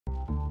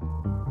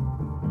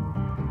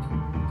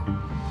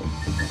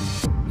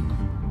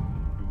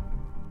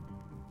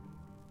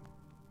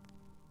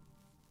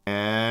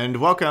And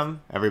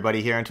welcome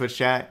everybody here in Twitch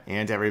chat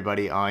and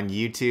everybody on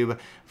YouTube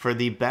for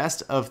the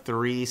best of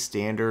 3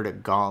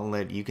 standard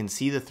gauntlet. You can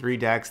see the 3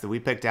 decks that we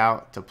picked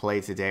out to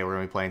play today. We're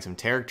going to be playing some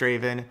Taric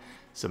Draven,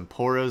 some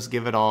Poros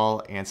Give It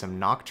All, and some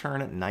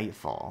Nocturne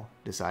Nightfall.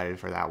 Decided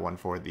for that one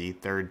for the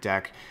 3rd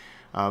deck.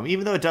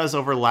 Even though it does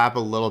overlap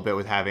a little bit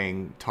with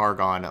having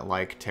Targon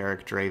like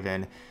Taric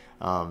Draven.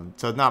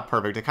 So it's not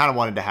perfect. I kind of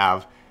wanted to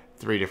have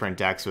 3 different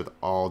decks with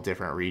all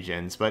different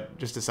regions, but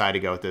just decided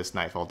to go with this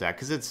Nightfall deck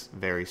because it's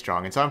very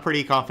strong. And so I'm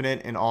pretty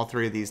confident in all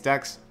 3 of these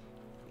decks.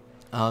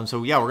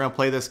 So yeah, we're going to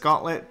play this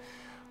gauntlet.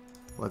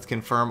 Let's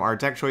confirm our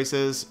deck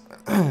choices.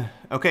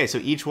 Okay, so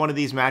each one of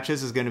these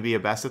matches is going to be a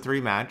best of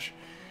 3 match.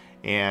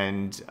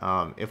 And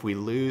if we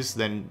lose,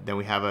 then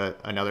we have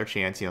another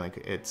chance. You know, like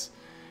it's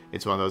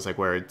one of those like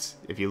where it's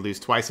if you lose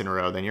twice in a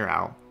row, then you're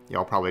out.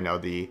 Y'all probably know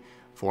the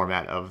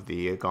format of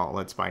the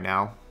gauntlets by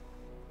now.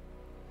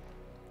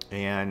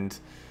 And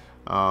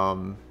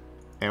we're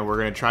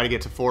going to try to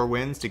get to 4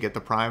 wins to get the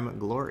Prime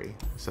Glory.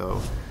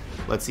 So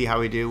let's see how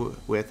we do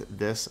with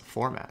this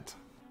format.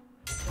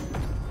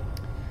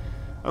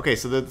 Okay,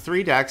 so the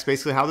 3 decks,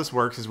 basically how this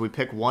works is we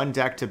pick one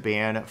deck to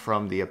ban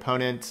from the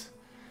opponent.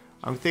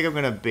 I think I'm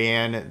going to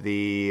ban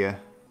the...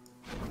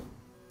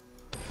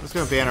 I'm just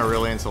going to ban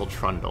Aurelion Soul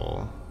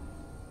Trundle.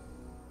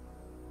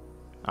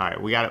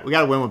 Alright, we got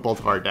to win with both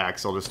of our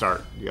decks, so I'll just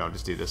start,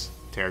 just do this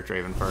Taric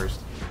Draven first.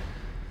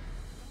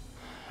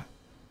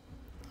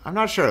 I'm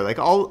not sure. Like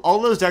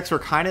all those decks were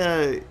kind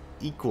of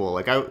equal.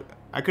 Like I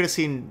could have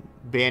seen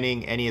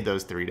banning any of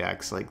those 3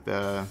 decks. Like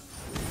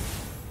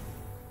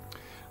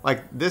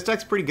this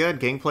deck's pretty good.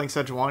 Gangplank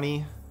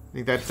Sejuani. I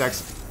think that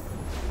deck's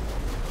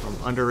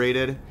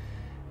underrated.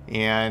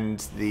 And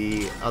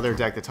the other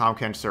deck, the Tahm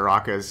Kench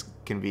Sorakas,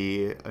 can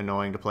be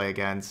annoying to play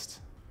against.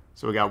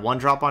 So we got 1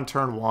 drop on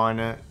turn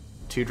 1,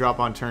 2 drop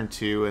on turn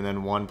 2, and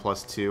then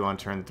 1+2 on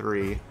turn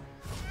 3.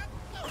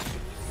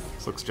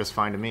 This looks just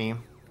fine to me.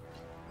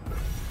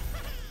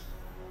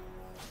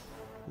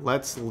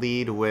 Let's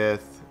lead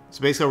with...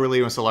 So basically we're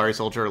leading with Solari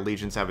Soldier or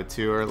Legion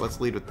Saboteur. Let's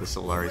lead with the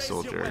Solari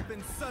Soldier.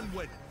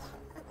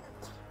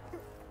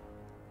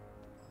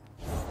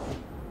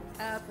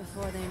 Out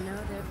before they know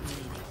they're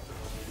bleeding.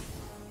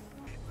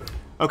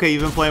 Okay,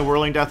 you've been playing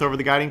Whirling Death over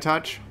the Guiding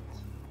Touch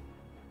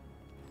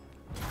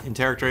in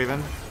Taric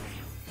Draven.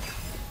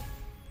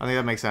 I think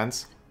that makes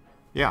sense.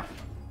 Yeah.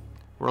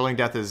 Whirling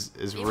Death is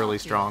really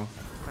strong.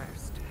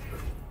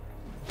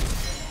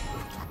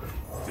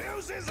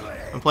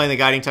 I'm playing the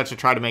Guiding Touch to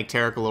try to make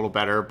Taric a little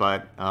better,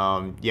 but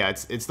yeah,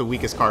 it's the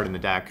weakest card in the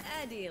deck.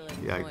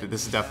 Yeah,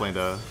 this is definitely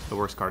the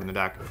worst card in the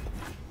deck.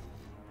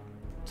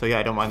 So yeah,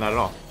 I don't mind that at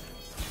all.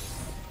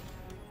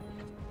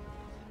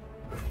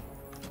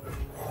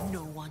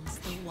 No one's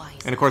the wiser.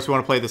 And of course, we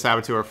want to play the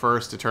Saboteur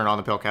first to turn on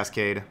the Pale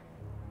Cascade.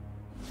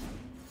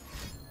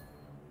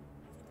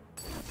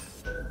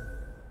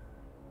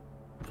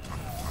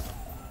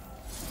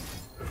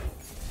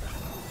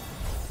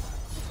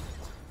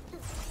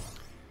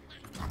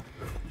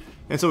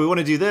 And so we want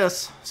to do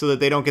this so that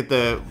they don't get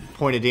the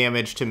point of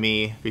damage to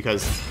me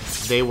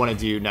because they want to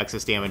do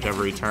Nexus damage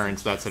every turn.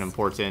 So that's an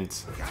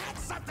important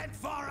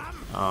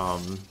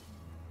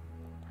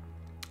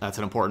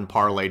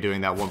parlay,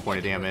 doing that 1 point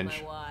of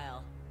damage.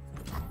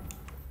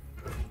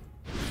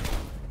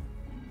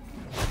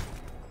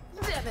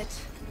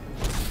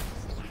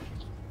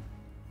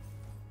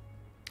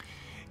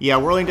 Yeah,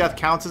 Whirling Death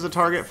counts as a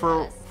target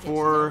for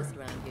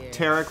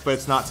Taric, but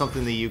it's not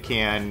something that you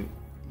can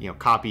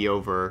copy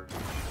over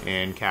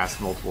and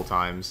cast multiple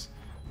times.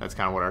 That's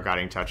kind of what our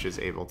Guiding Touch is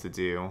able to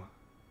do.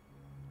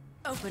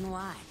 Open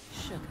wide,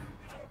 sugar.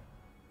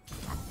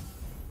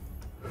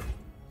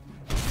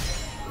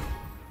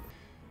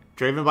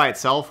 Draven by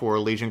itself or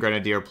Legion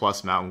Grenadier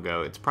plus Mountain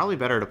Goat. It's probably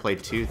better to play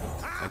 2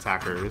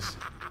 attackers.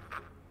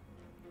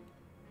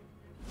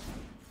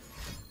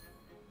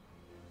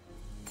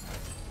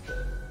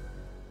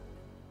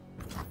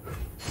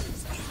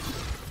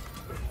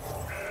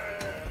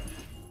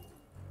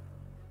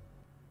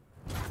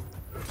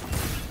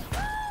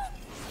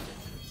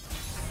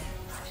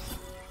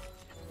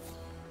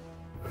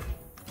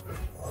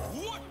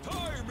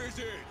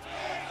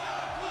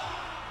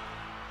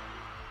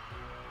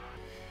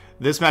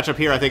 This matchup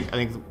here, I think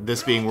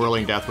this being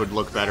Whirling Death would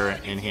look better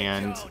in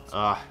hand.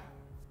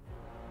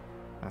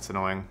 That's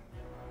annoying.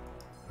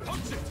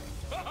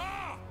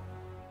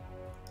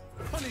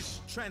 Punish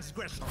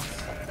transgression.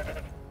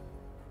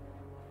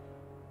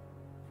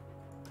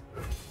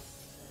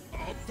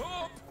 Up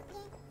top.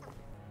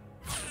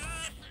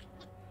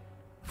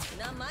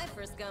 Not my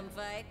first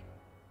gunfight.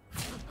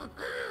 That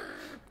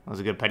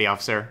was a good petty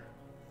officer.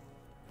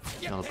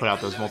 I'll put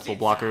out those multiple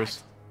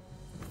blockers.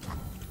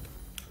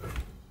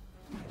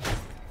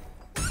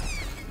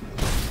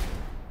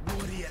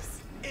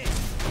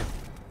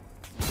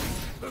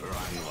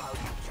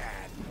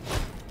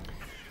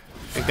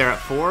 I think they're at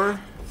 4?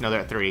 No,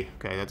 they're at 3.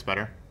 Okay, that's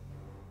better.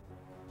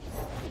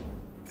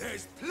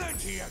 There's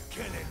plenty of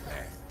killing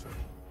left.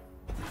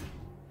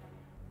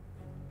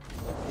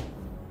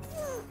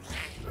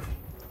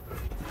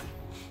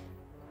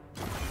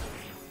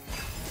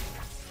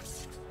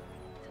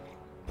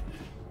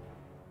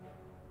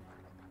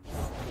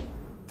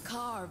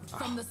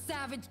 from the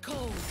savage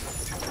cold.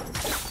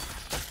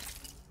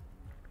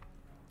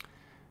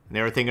 And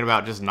they were thinking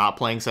about just not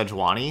playing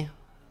Sejuani?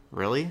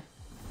 Really?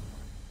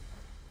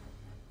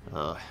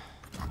 How?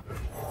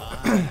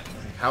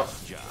 How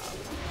do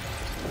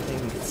they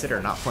even consider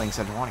not playing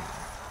Sejuani?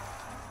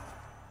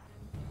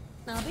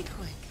 I'll be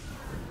quick.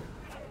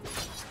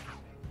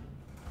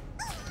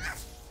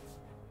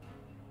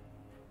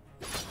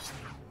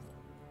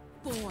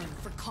 Born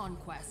for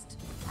conquest.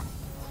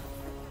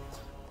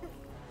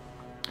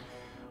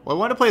 Well, I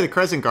want to play the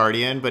Crescent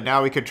Guardian, but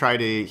now we could try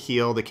to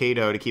heal the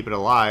Kato to keep it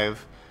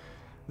alive.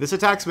 This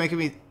attack's making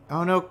me...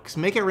 Oh no, because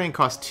Make It Rain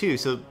costs 2,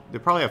 so they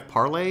probably have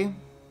Parlay.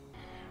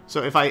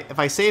 So if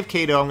I save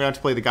Kato, I'm going to have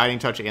to play the Guiding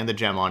Touch and the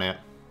Gem on it.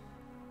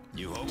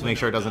 To make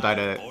sure it doesn't die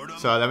to...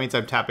 So that means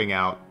I'm tapping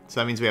out. So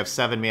that means we have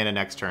 7 mana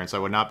next turn, so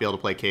I would not be able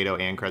to play Kato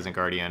and Crescent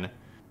Guardian.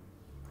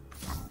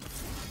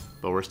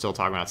 But we're still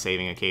talking about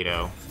saving a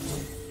Kato.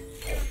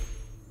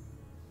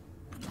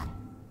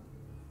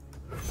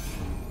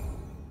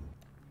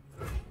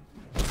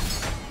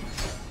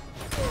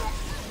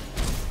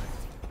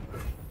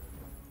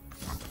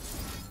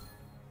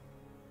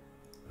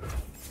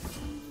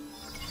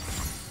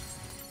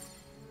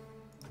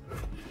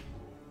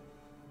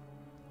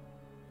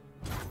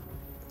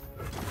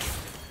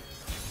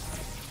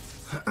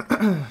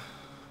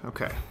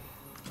 Okay.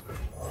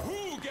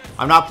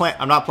 I'm not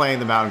playing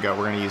the Mountain Goat.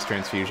 We're gonna use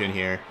Transfusion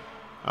here.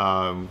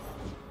 Eyes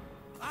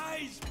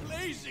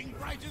blazing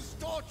bright as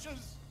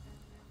torches.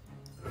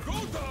 Go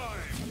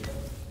time.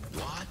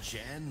 Watch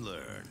and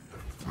learn.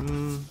 I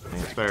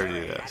think it's better to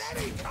do this. At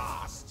any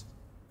cost.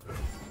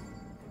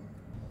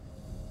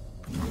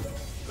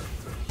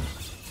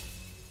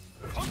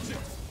 Punch it.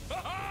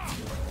 Ha-ha!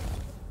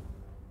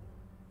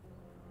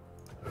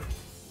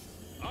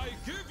 I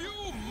give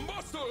you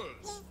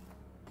muscles.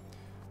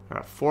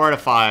 4 out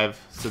of 5.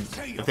 So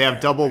if they have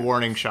double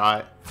warning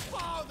shot,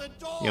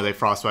 you know, they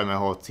frostbite my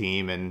whole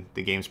team, and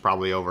the game's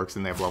probably over because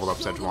then they have leveled up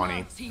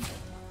Sejuani.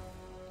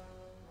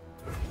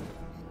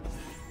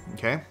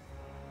 Okay.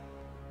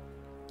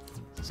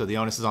 So the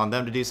onus is on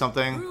them to do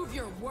something. Prove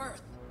your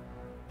worth.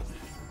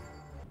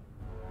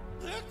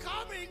 They're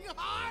coming.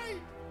 Hide.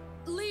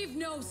 Leave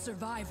no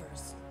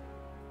survivors.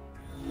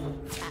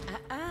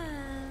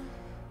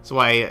 So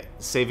by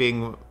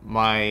saving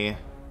my...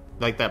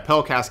 Like, that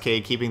Pell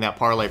Cascade, keeping that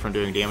Parlay from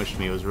doing damage to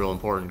me was real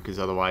important, because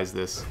otherwise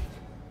this...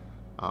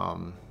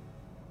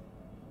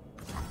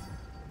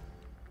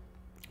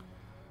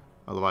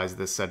 Otherwise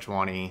this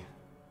Sejuani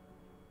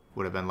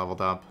would have been leveled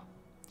up.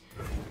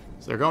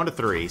 So they're going to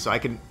 3, so I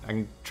can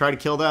try to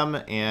kill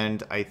them,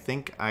 and I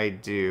think I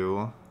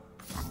do...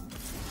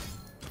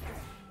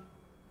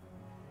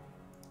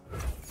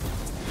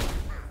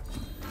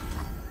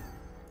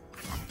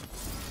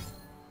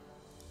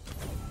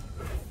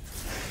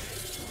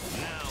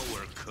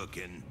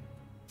 Cooking.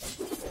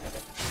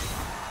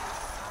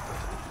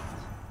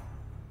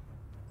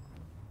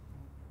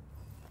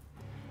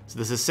 So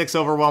this is 6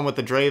 over 1 with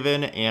the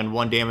Draven, and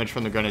 1 damage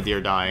from the Grenadier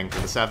dying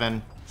for the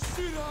 7.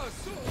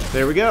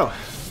 There we go.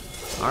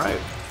 Alright,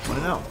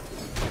 1-0.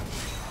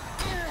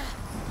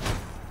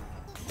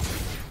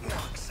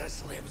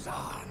 Noxus lives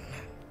on.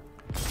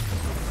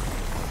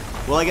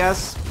 Well, I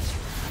guess...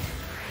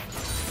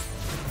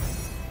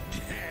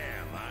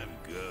 Damn, I'm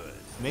good.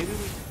 Maybe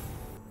we...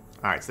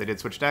 Alright, so they did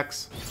switch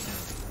decks.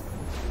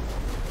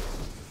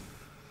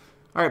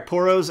 Alright,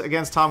 Poros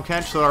against Tom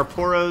Kench. So our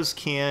Poros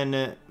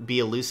can be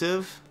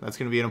elusive. That's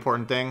going to be an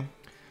important thing.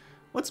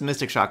 What's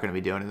Mystic Shot going to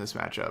be doing in this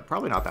matchup?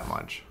 Probably not that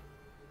much.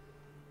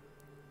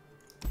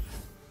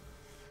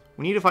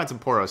 We need to find some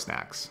Poro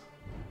snacks.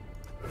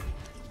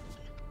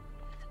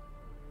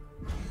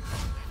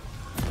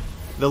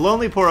 The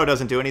Lonely Poro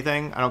doesn't do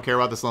anything. I don't care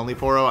about this Lonely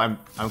Poro.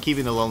 I'm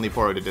keeping the Lonely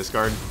Poro to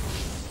discard.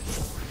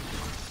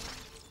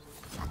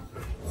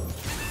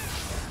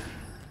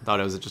 Thought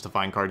it was just a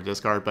fine card to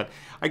discard, but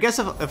I guess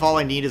if all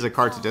I need is a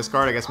card to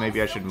discard, I guess maybe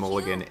I should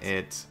mulligan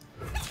it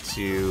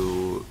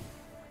to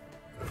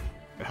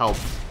help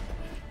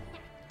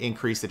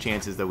increase the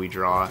chances that we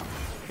draw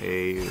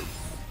a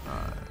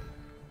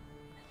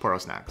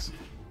Poro Snacks.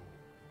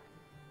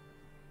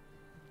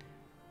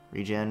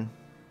 Regen.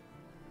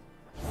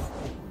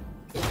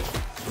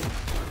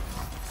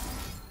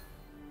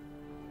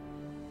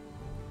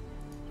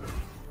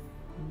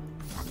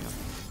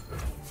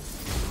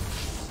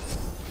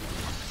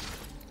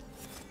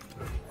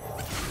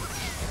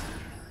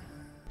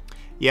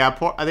 Yeah,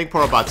 I think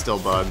Porobot's still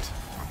bugged.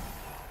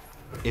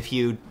 If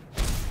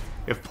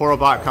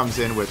Porobot comes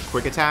in with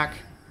Quick Attack,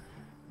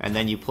 and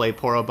then you play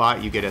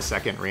Porobot, you get a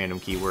second random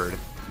keyword.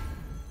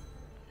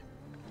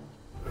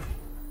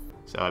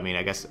 So I mean,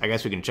 I guess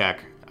we can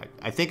check.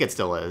 I think it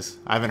still is.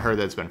 I haven't heard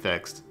that it's been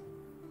fixed.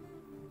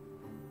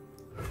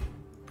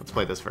 Let's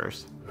play this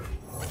first.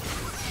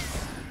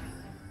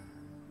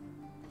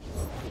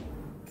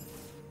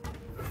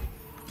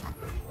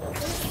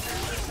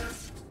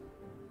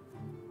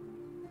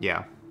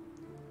 Yeah.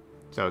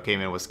 So it came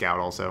in with Scout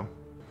also.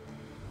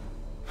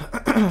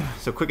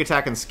 So Quick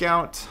Attack and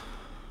Scout.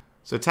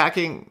 So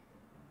attacking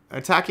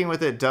attacking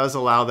with it does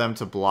allow them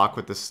to block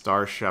with the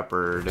Star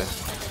Shepherd.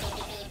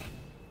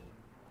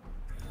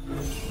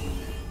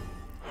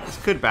 This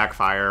could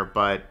backfire,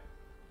 but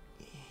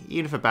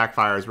even if it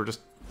backfires,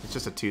 it's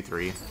just a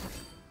 2/3.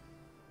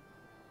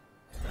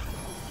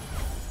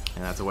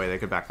 And that's a way they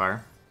could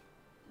backfire.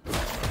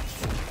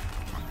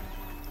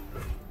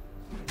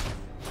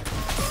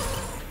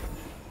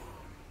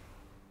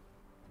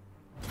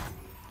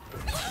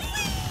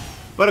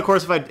 But of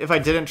course, if I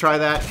didn't try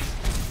that,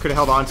 could have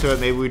held on to it.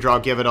 Maybe we draw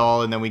Give It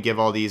All, and then we give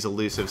all these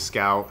elusive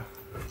Scout,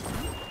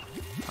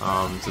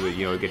 so that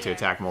we get to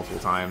attack multiple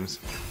times.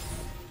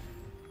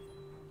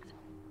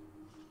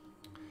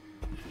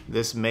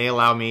 This may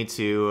allow me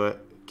to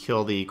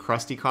kill the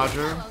Crusty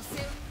Codger,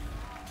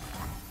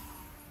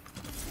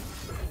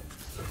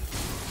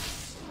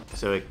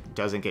 so it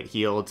doesn't get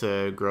healed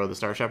to grow the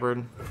Star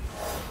Shepherd.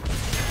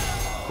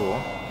 Cool.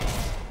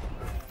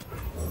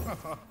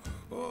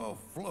 Oh,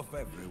 fluff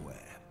everywhere.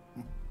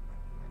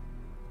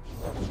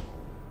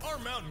 Our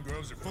mountain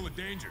groves are full of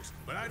dangers,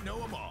 but I know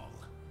them all.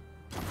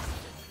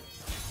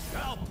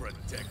 I'll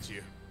protect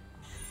you.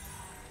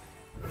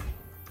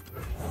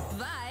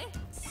 Vi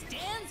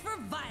stands for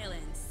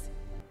violence.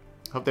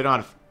 Hope they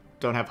don't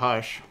have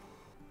Hush.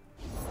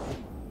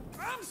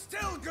 I'm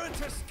still good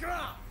to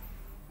scrap.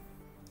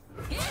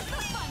 Here's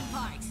the fun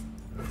part.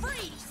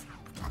 Freeze.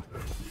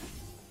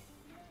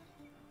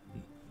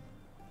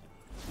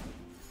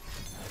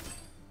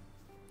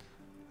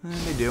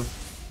 They do.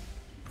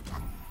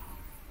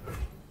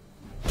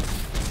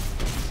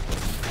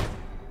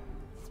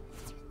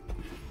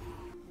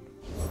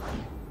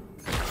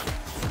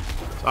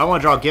 So I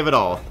want to draw Give It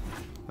All.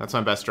 That's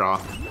my best draw. I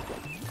feel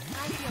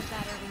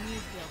better when you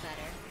feel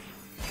better.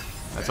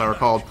 That's why we're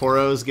called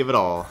Poros Give It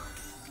All.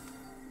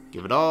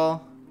 Give it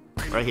all.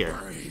 Right here.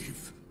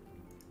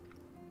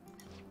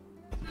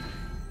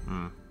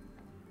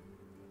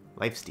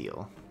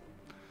 Lifesteal.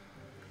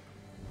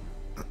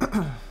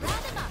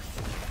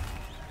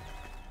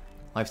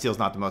 Lifesteal's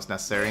not the most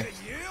necessary.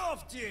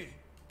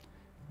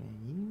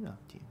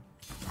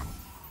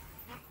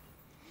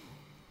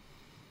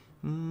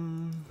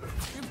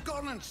 You've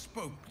gone and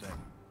spoke then.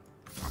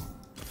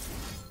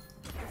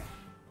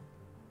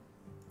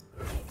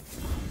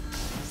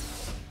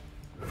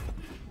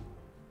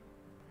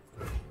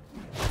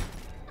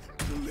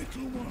 The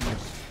little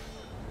ones.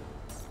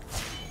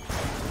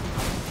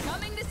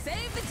 Coming to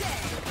save the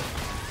day.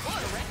 Or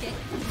wreck it.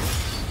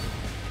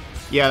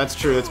 Yeah, that's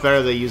true. It's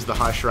better they use the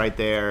Hush right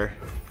there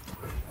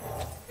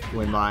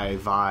when my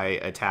Vi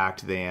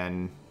attacked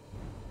than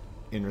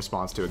in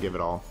response to a Give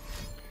It All.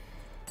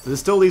 So this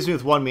still leaves me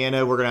with 1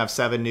 mana. We're going to have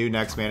 7 new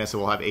next mana, so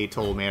we'll have 8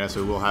 total mana,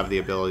 so we'll have the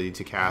ability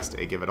to cast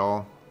a Give It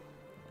All.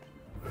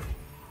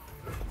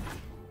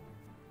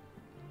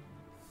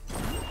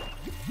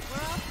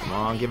 Come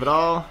on, Give It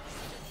All.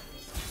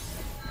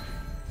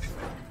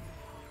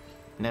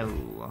 No.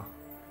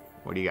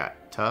 What do you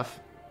got? Tough?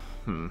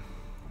 So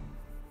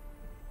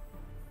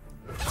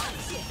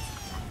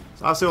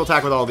obviously we'll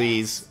attack with all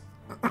these.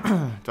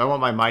 Do I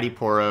want my Mighty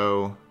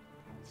Poro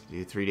to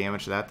do 3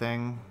 damage to that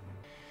thing?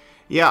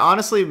 Yeah,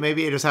 honestly,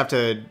 maybe I just have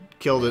to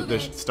kill the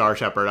Star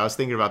Shepherd. I was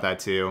thinking about that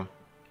too.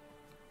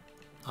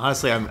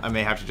 Honestly, I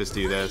may have to just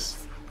do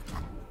this.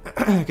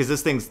 Because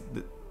this thing's...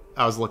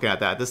 I was looking at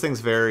that. This thing's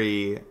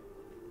very...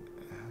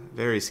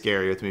 very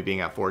scary with me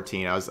being at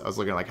 14. I was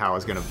looking at like how I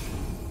was going to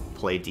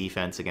play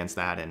defense against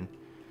that, and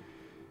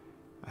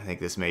I think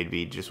this may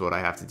be just what I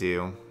have to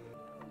do.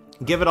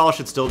 Give It All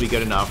should still be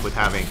good enough with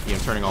having,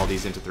 turning all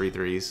these into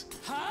 3/3s.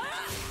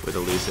 With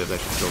elusive, that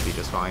should still be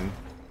just fine.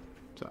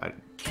 So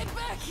Get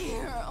back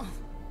here.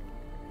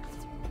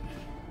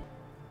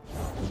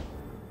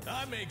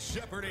 I make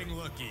shepherding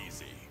look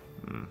easy.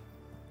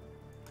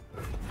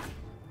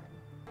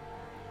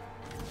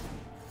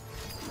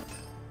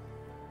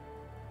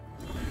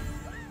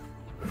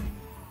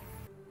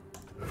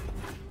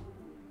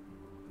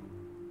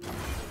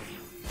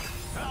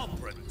 I'll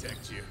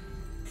protect you.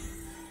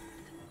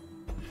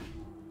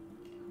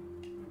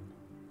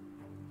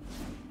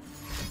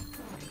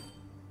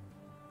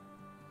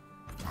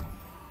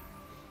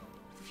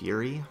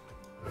 Fury.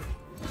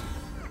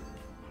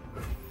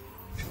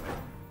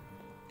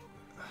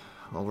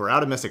 Well, we're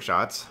out of Mystic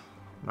Shots.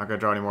 I'm not going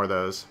to draw any more of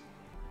those.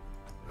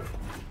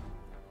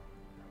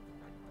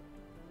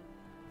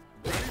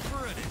 Ready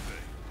for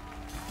anything.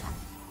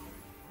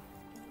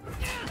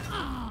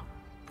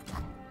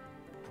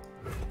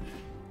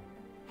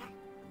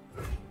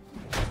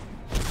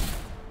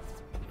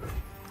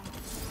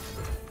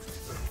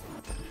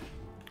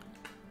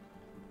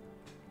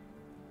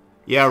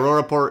 Yeah,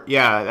 Aurora Port.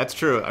 Yeah, that's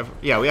true.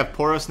 Yeah, we have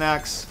Poro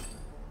Snacks.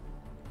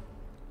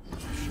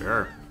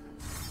 Sure.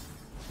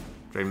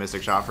 Trade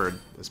Mystic Shot for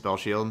the Spell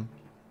Shield.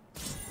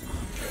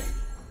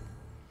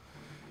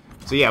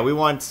 So yeah, we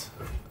want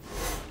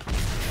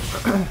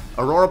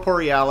Aurora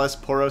Borealis,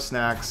 Poro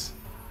Snacks,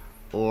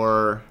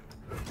 or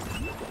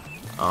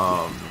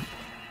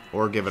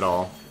Give It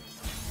All.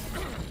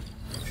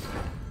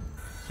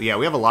 So yeah,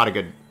 we have a lot of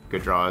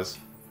good draws.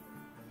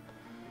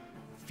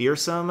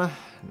 Fearsome?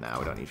 No,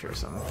 we don't need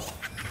Fearsome.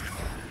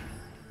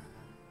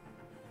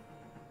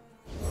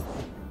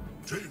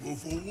 2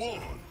 for 1.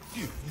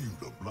 Give you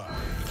the blind.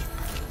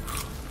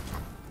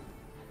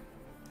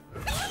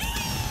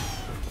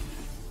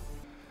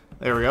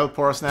 There we go,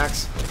 Poro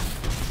Snacks.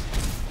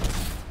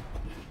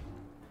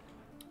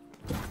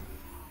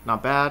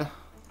 Not bad.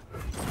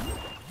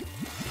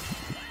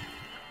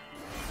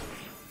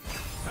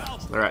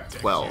 So they're at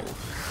 12.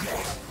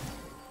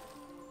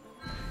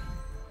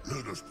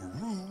 Let us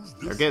peruse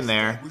this. They're getting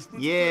there.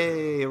 establishment's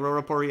Yay,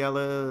 Aurora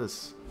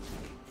Borealis.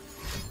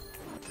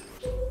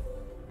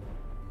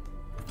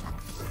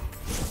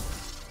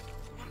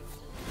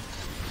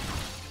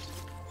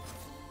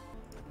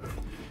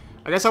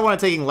 I guess I want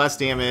to taking less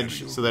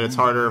damage so that it's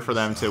harder for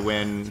them to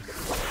win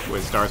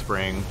with Star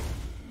Spring.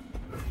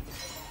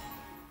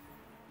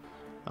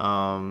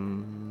 I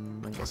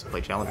guess I'll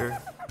play Challenger.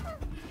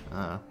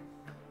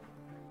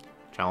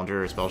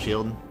 Challenger or Spell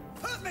Shield.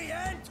 Put me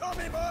in,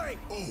 Tommy boy!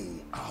 Oh,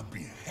 I'll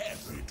be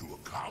happy to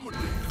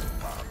accommodate you,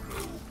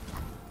 Pablo.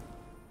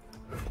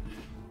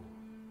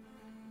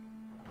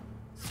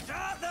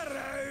 Start the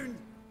round!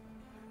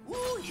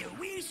 Ooh, you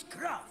wee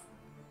scruff!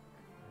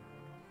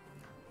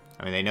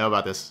 I mean, they know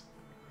about this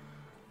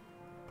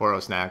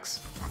Poro Snacks.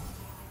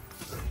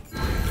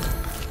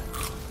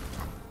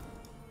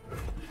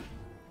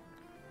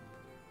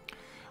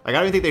 Like, I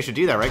don't even think they should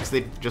do that, right? Because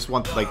they just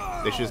want, like,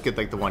 they should just get,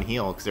 like, the one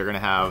heal. Because they're going to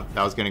have,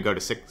 that was going to go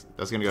to 6, that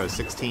was going to go to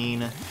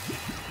 16. Yeah,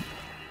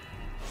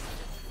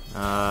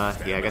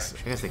 I guess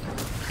they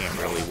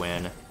can't really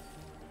win.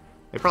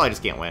 They probably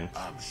just can't win.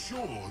 I'm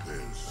sure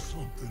there's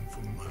something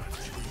for my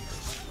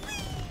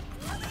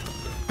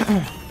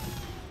taste.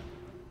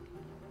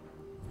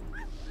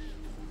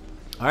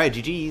 Alright,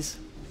 GG's.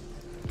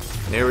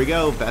 There we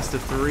go. Best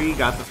of 3.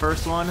 Got the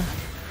first one.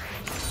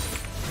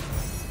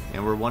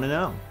 And we're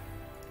 1-0.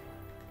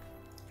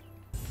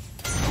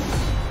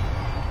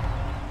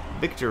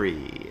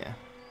 Victory.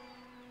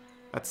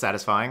 That's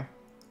satisfying.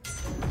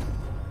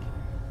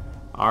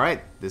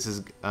 Alright, this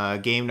is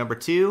game number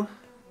 2.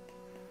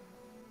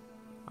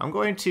 I'm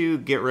going to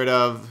get rid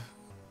of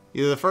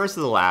either the first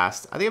or the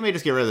last. I think I may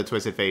just get rid of the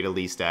Twisted Fate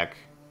Elise deck.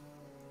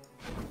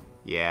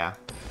 Yeah.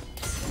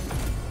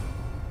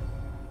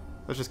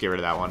 Let's just get rid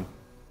of that one.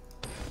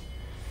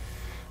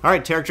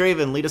 Alright, Tarek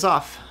Draven, lead us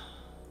off.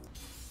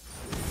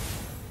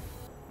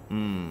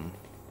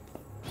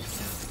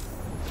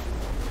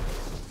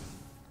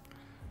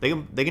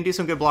 They can do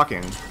some good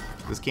blocking.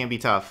 This can be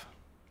tough.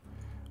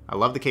 I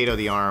love the Kato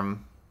the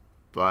arm,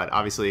 but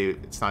obviously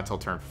it's not until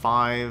turn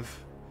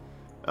 5.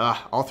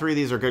 All 3 of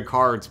these are good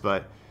cards,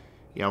 but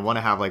you know, I want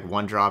to have like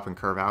one drop and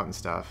curve out and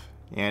stuff.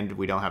 And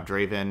we don't have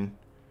Draven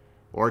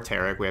or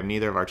Tarek. We have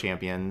neither of our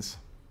champions.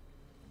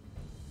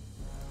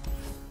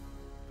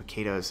 But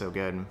Kato is so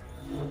good.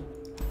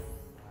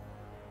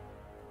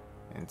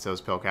 And so is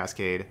Pill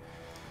Cascade.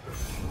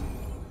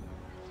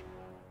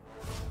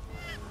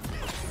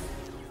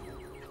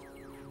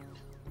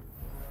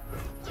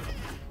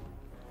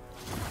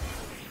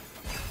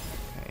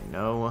 Okay,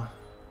 no.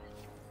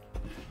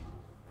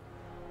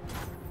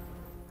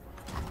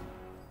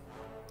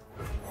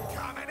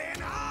 Coming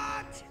in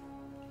hot!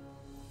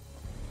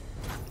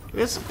 It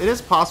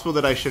is possible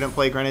that I shouldn't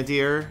play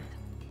Grenadier,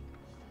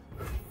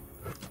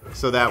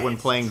 so that when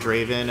playing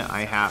Draven,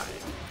 I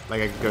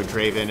could go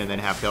Draven and then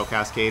have Pill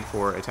Cascade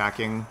for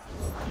attacking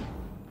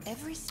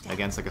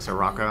against like a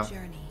Soraka.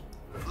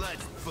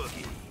 Let's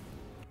boogie.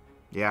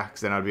 Yeah,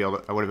 because then I would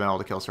have been able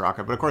to kill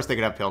Soraka. But of course they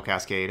could have Pill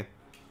Cascade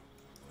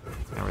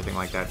and everything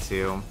like that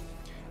too.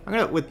 I'm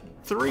gonna, with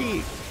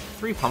three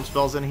pump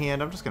spells in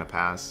hand, I'm just gonna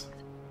pass.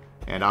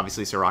 And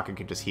obviously Soraka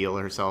can just heal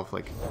herself.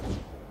 Like,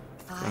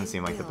 doesn't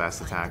seem like the best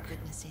attack.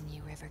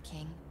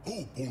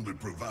 Hope only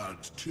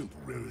provides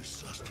temporary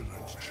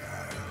sustenance,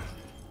 child.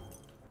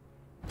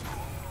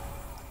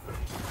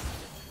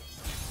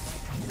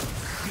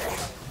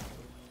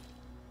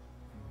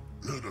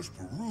 Let us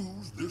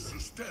peruse this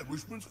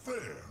establishment's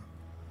fare.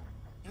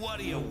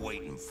 What are you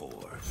waiting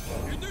for?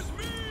 It is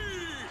me!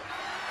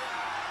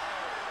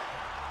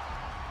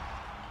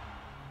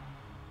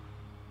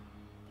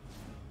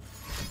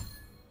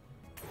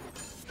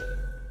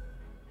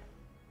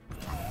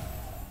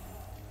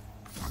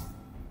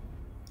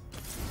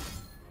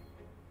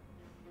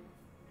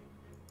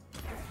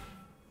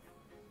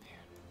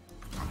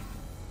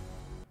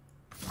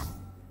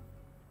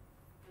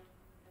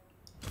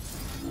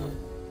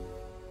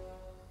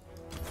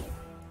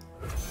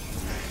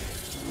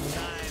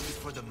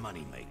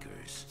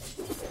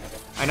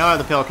 I know I have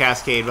the Pill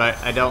Cascade, but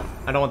I don't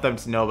want them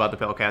to know about the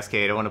Pill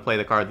Cascade. I want to play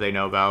the card they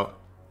know about.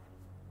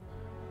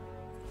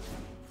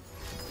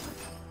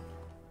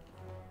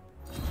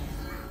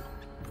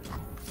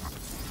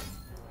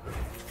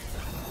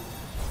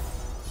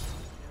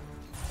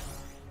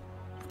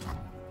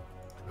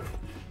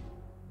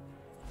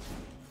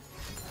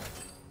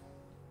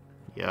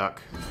 Yuck.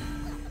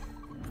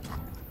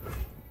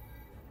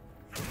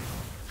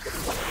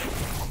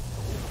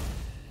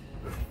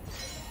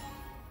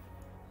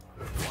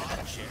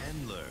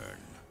 And learn.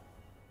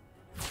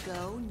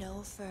 Go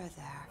no further.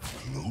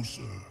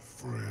 Closer,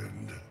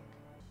 friend.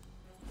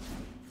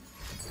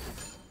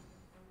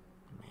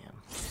 Man.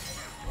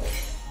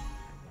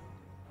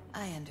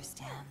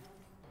 understand.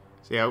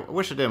 So yeah, I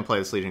wish I didn't play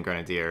this Legion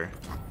Grenadier.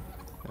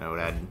 You know, it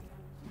had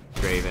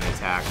Draven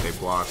attack, they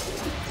block.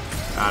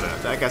 I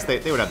don't know. I guess they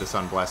would have the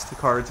Sun Blessed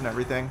cards and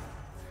everything.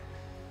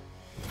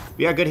 But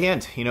yeah, good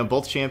hand. You know,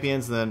 both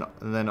champions and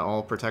then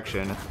all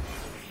protection.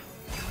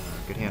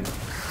 Good hand.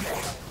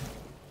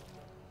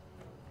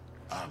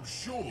 I'm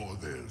sure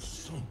there's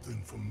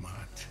something for my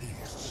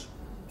tastes.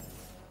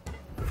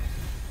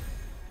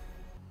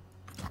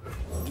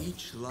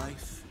 Each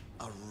life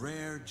a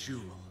rare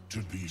jewel. To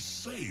be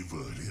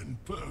savored in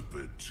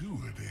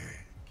perpetuity.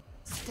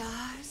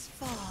 Stars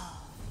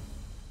fall.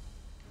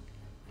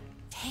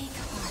 Take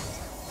heart.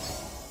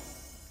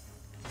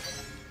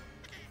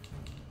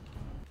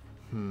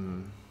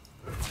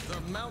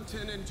 The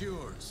mountain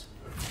endures.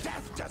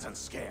 Death doesn't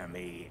scare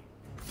me.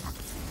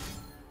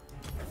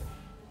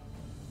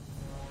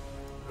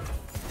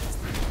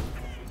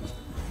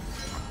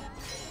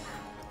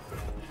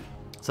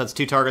 So that's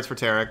 2 targets for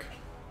Tarek.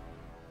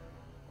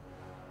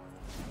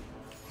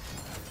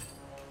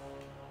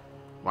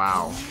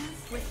 Wow.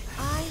 Live with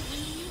I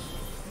weave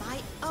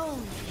my own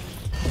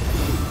fate.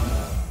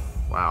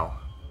 Wow.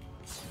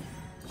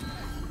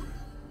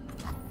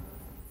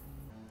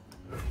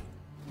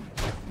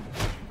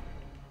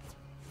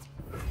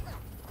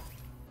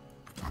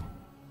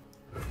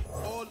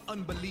 All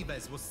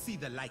unbelievers will see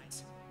the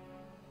light.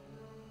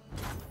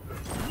 Take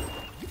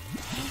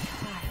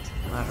heart.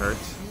 That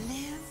hurts.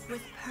 Live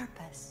with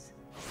purpose.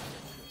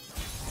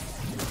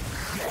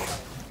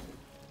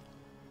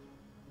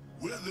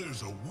 Where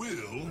there's a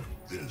will,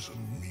 there's a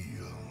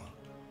meal.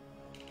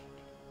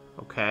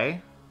 Okay.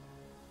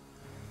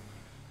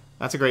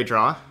 That's a great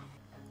draw.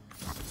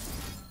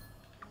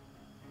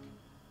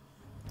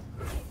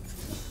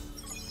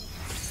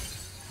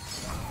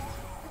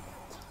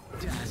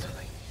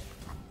 Dazzling.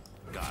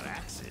 God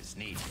axes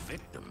need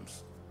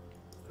victims.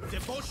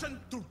 Devotion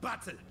to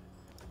battle.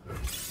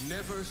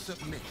 Never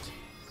submit.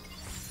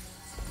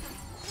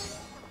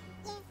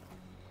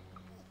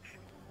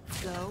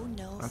 Go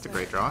no That's a further.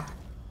 great draw.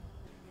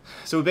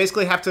 So we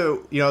basically have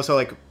to, you know, so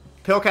like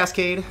Pale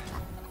Cascade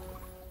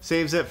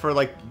saves it for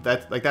like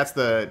that's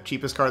the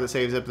cheapest card that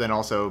saves it, but then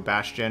also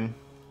Bastion.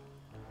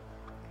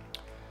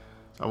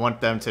 So I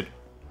want them to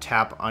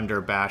tap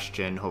under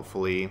Bastion,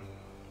 hopefully.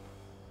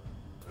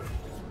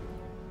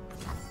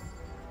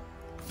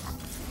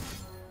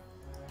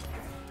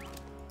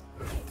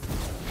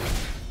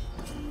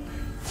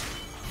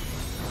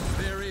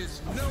 There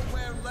is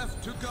nowhere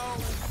left to go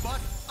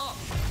but up.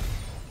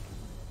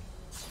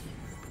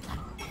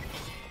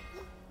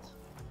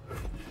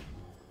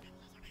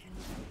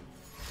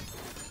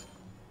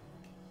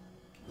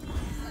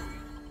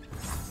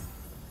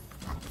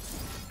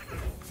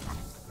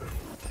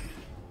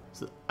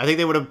 So I think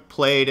they would have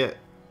played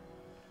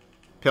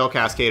Pale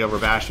Cascade over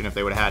Bastion if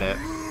they would have had it.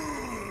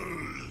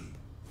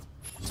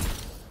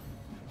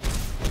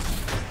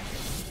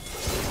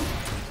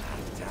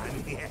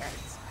 Done yet.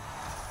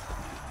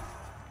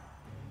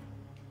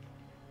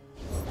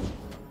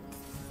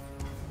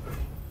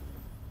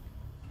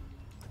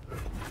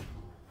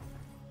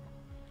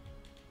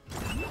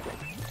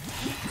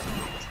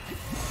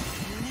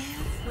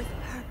 Live with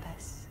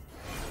purpose.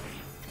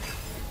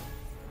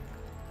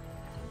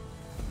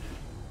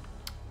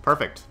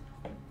 Perfect.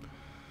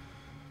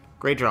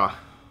 Great draw.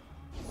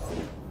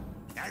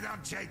 I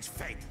don't change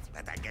fate,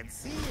 but I can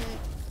see it.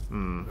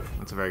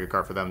 That's a very good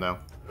card for them, though.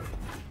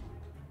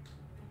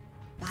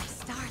 By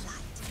starlight.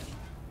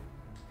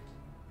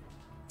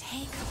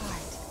 Take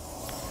heart.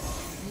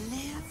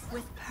 Live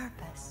with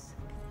purpose.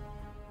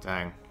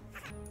 Dang.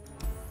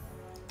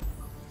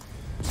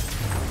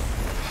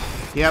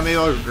 Yeah, maybe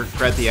I'll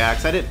regret the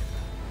axe. I did.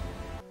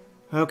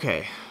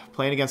 Okay,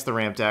 playing against the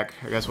ramp deck.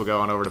 I guess we'll go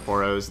on over to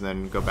Boros and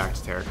then go back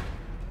to Tarek.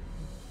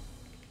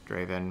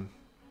 Draven.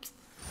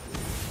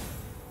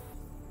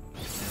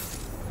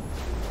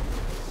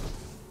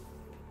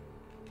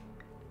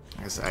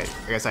 I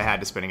guess I had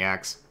to spinning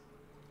axe.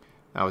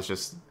 That was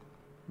just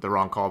the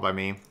wrong call by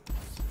me.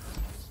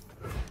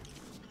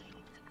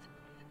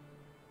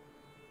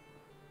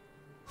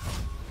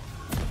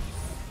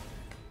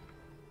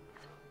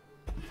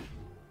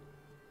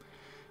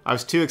 I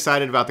was too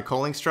excited about the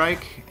Coaling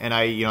Strike, and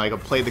I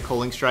played the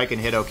Coaling Strike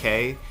and hit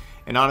okay.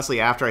 And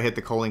honestly, after I hit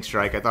the Coaling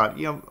Strike, I thought,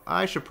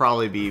 I should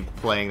probably be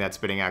playing that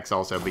Spinning Axe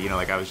also. But,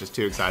 I was just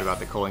too excited about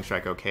the Coaling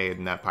Strike okay,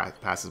 and that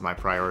passes my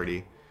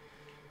priority.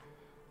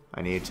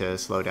 I need to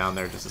slow down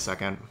there just a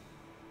second.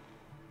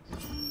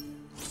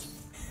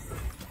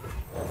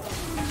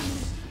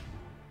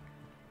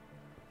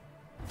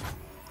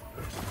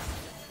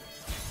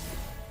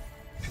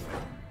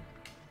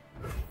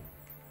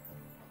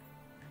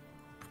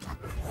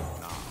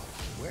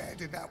 Where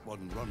did that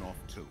one run off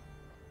to?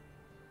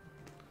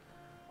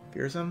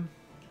 Fearsome?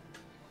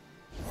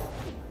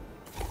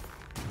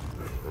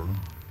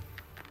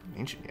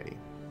 Ancient Yeti. I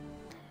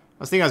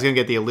was thinking I was going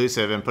to get the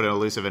Elusive and put an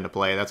Elusive into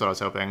play. That's what I was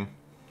hoping.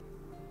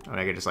 I mean,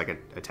 I could just,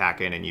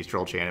 attack in and use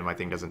Troll Chant and my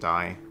thing doesn't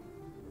die.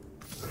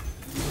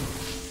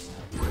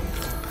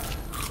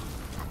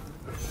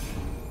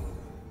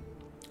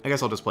 I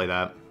guess I'll just play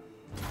that.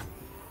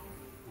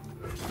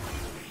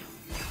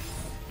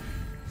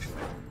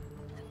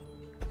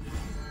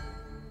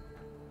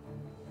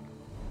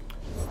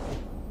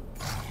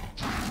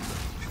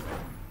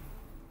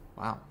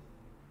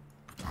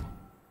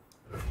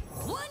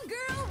 One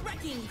girl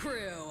wrecking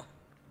crew.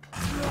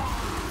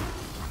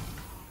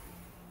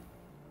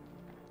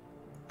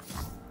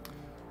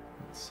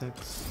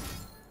 6.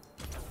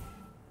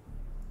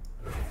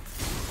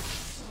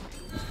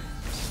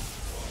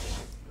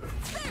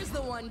 There's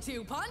the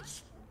 1-2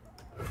 punch.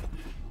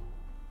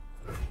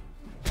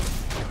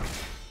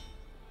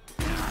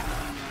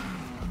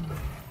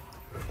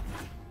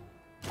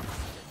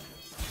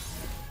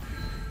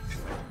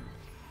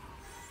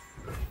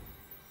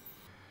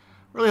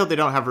 Really hope they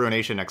don't have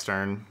Ruination next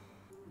turn.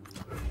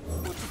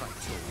 What have I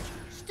told you?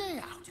 Stay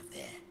out of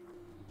there.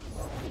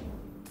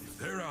 If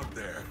they're out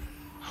there,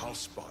 I'll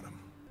spot them.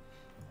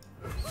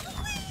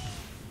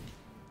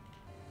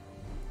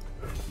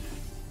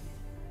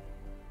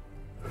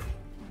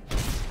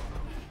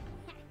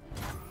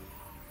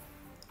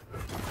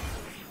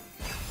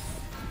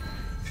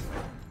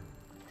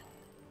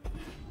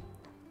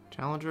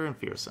 Challenger and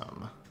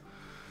Fearsome.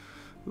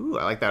 Ooh,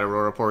 I like that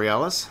Aurora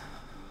Borealis.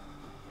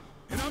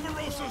 In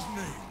Amarosa's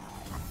name.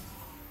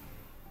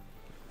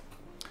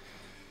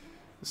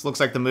 This looks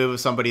like the move of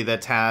somebody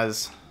that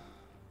has...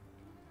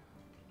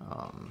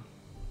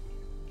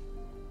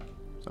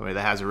 somebody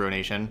that has a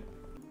Ruination.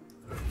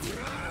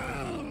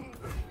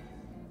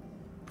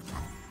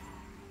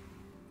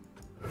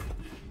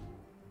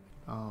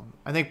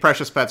 I think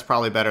Precious Pet's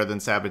probably better than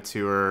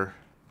Saboteur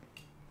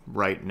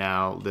right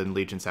now, than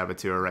Legion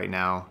Saboteur right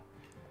now.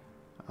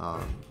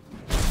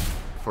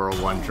 For a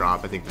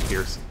 1-drop, I think the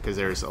Fierce, because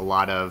there's a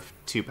lot of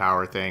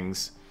 2-power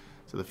things,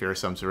 so the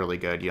Fearsome's really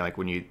good. You know, like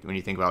when you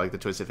think about like the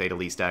Twisted Fate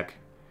Elise deck,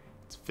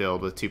 it's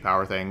filled with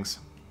 2-power things.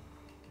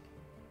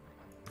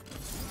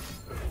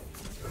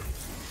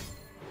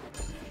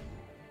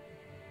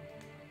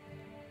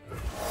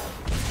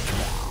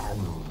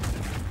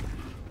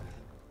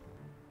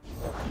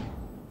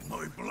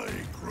 My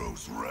blade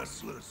grows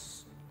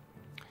restless.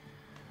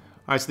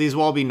 All right, so these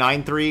will all be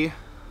 9/3.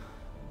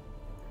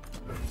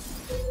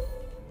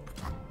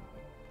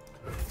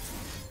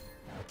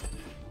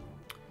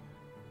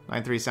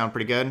 Nine 3 sound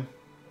pretty good.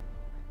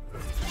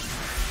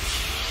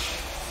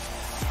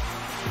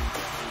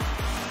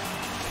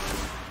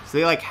 So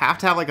they like have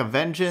to have like a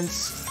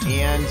Vengeance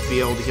and be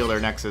able to heal their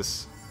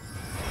Nexus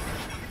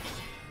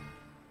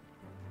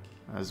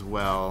as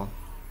well.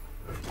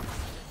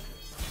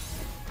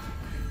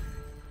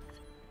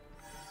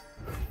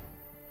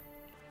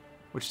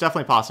 Which is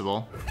definitely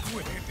possible.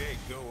 Where did they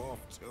go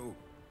off to?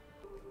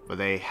 But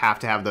they have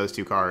to have those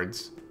 2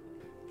 cards.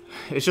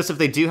 It's just if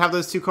they do have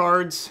those 2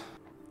 cards,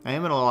 I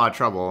am in a lot of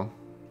trouble.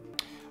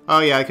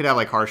 Oh yeah, I could have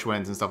like Harsh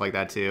Winds and stuff like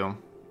that too.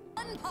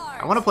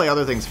 I want to play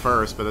other things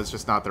first, but that's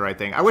just not the right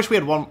thing. I wish we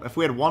had one. If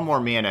we had one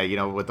more mana, you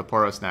know, with the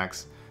Poros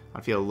next,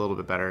 I'd feel a little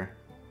bit better.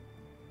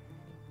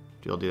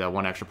 You'll do that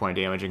 1 extra point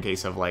of damage in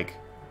case of like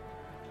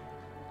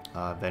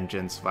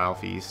Vengeance, Vile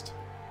Feast.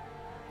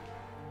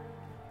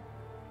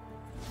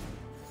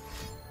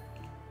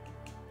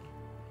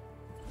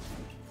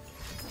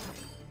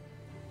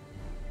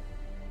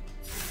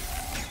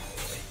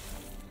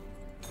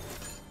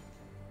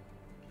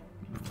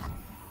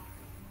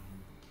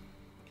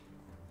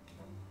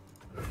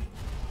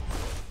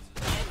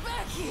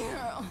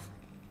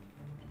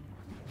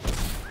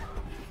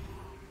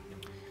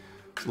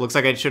 Looks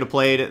like I should have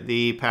played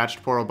the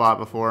patched Portal bot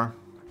before.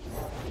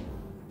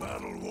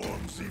 Battle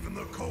warms even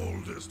the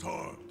coldest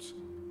hearts.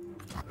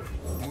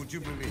 Would you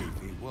believe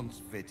he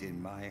once fit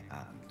in my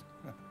hand?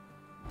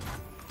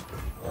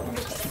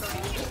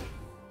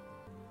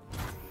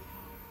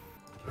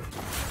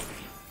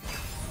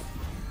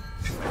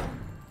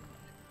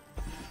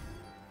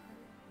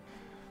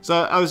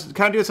 So I was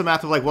kind of doing some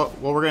math of like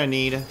what we're gonna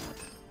need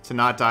to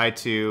not die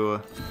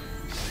to.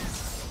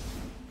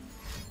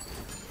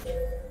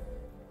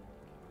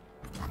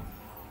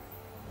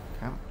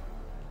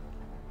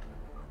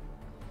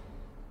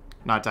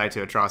 Not die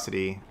to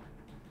Atrocity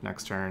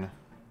next turn.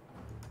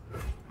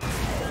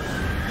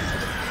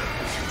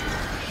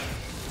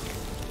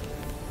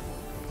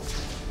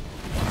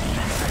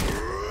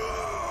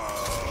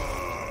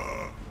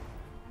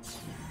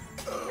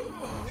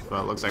 But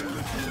it looks like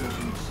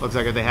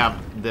if they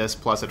have this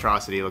plus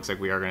Atrocity, it looks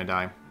like we are going to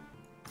die.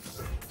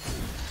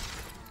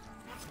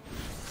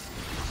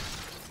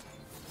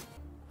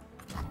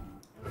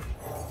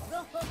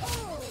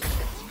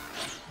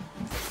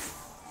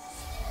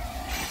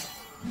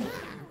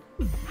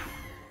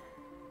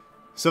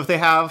 So if they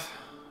have,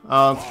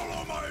 because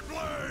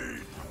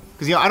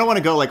you know I don't want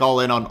to go like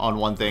all in on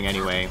one thing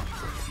anyway.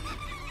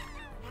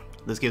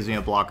 This gives me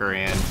a blocker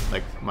and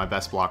like my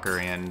best blocker,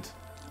 and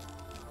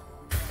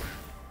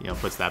you know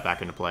puts that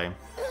back into play.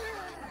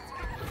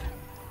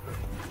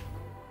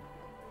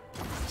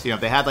 So you know if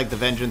they had like the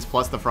Vengeance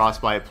plus the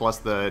Frostbite plus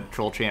the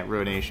Troll Chant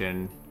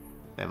Ruination,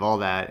 they have all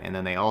that, and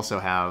then they also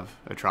have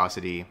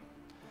Atrocity.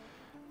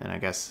 And I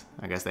guess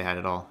they had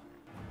it all.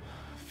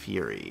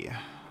 Fury.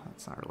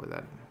 That's not really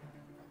that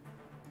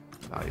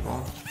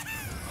valuable.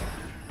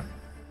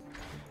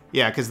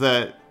 Yeah, because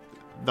the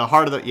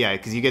Heart of the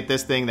because you get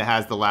this thing that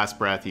has the last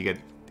breath, you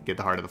get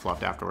the Heart of the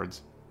Fluffed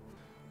afterwards.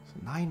 So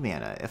 9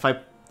 mana. If I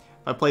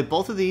play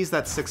both of these,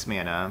 that's 6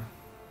 mana.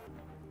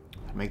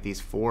 Make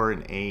these 4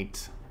 and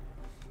 8.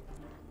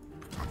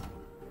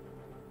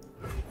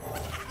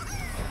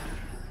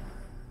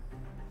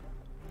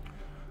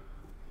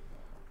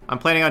 I'm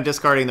planning on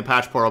discarding the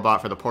Patch Portal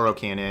bot for the Portal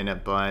Cannon,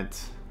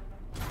 but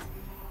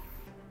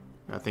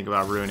gotta think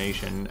about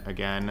Ruination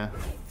again.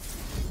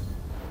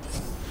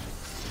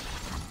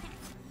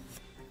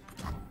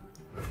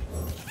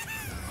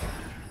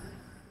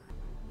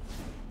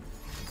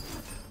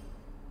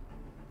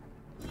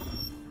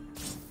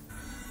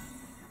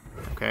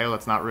 Okay,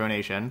 let's not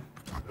Ruination.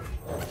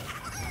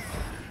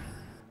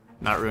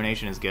 Not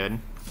Ruination is good.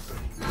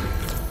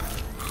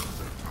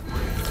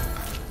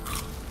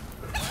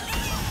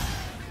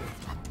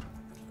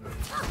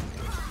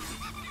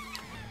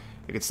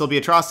 It could still be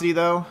Atrocity,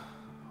 though.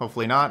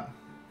 Hopefully not.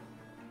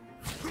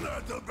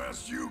 That the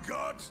best you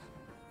got?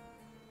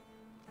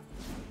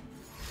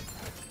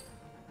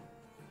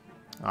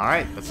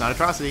 Alright, that's not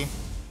Atrocity.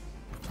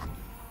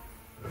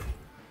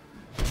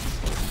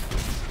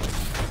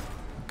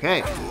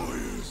 Okay.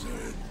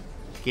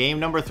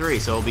 Game number 3.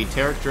 So it'll be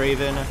Taric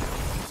Draven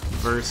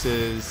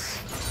versus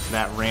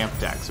that ramp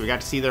deck. So we got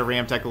to see their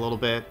ramp deck a little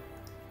bit.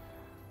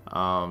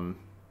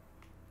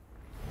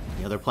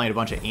 You know, they're playing a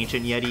bunch of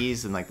Ancient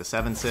Yetis and like the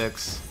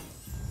 7/6.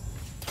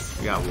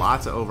 We got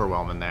lots of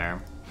Overwhelm in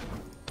there.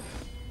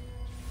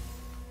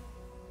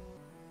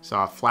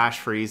 Saw a Flash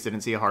Freeze,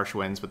 didn't see a Harsh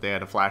Winds, but they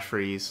had a Flash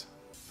Freeze.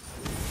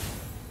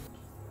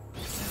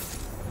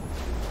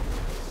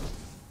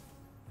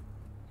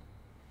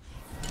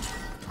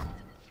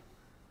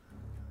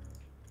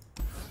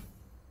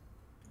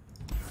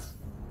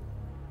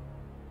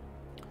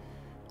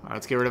 Alright,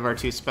 let's get rid of our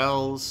 2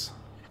 spells.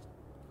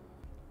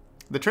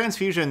 The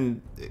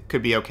Transfusion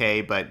could be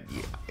okay, but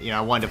you know,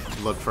 I wanted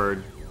to look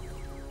for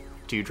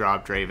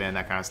 2-drop Draven,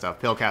 that kind of stuff.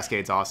 Pill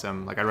Cascade's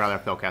awesome. Like, I'd rather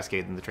have Pill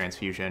Cascade than the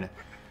Transfusion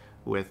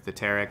with the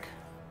Taric.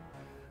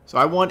 So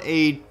I want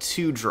a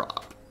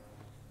 2-drop.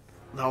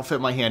 That'll fit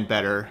my hand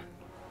better.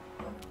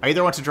 I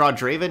either want to draw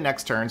Draven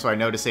next turn, so I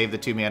know to save the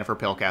 2 mana for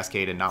Pill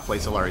Cascade and not play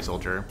Solari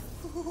Soldier.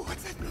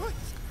 What's that noise?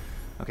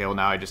 Okay, well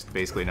now I just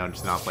basically know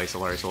to not play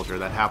Solari Soldier.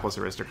 That Hapless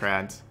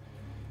Aristocrat.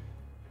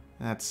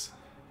 That's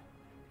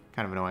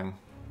kind of annoying.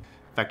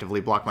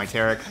 Effectively block my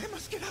Taric. I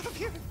must get out of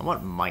here. I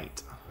want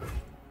Might.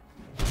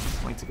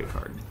 Might's a good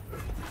card.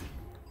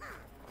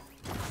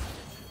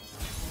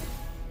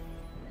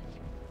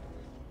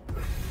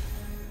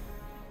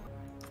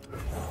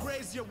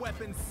 Raise your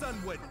weapon,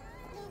 Sunwood.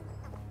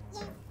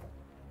 So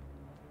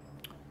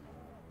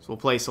we'll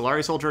play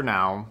Solari Soldier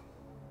now.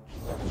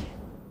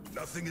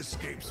 Nothing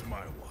escapes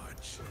my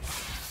watch.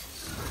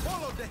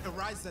 Follow the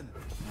horizon.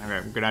 Okay,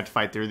 I'm gonna have to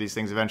fight through these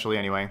things eventually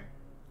anyway.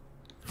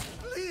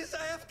 Please,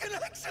 I have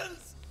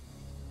connections.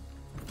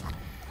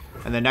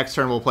 And then next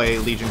turn we'll play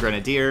Legion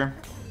Grenadier.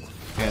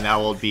 And that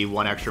will be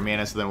 1 extra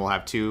mana, so then we'll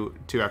have two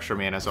extra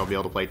mana, so I'll be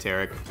able to play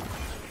Taric.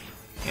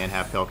 And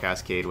have Pill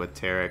Cascade with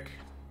Taric.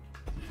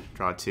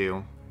 Draw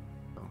 2.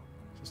 So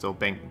still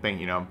bank,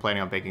 you know, I'm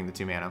planning on banking the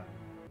 2 mana.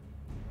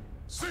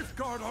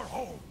 Safeguard our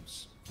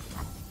homes.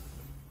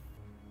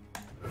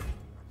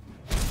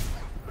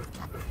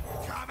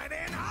 Coming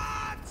in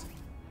hot.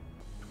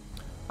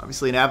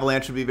 Obviously an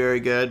Avalanche would be very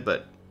good,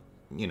 but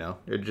you know,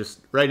 it just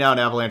right now an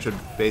Avalanche would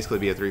basically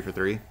be a 3 for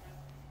 3.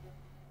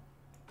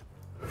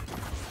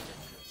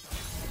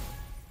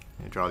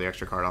 And draw the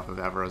extra card off of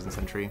Avarosan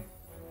Sentry.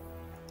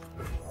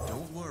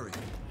 Don't worry,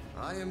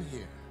 I am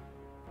here.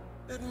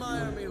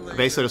 Admire me later. I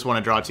basically just want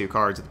to draw 2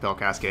 cards with the Pill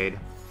Cascade.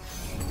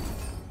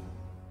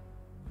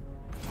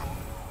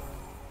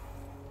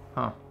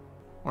 Huh.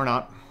 Or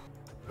not.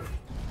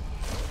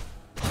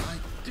 I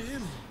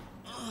dim.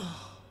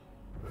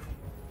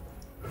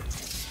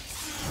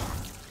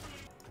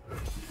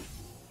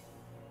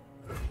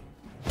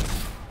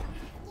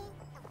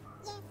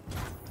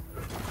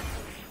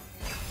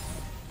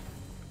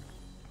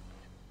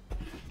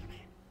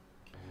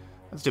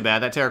 That's too bad.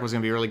 That Taric was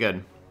going to be really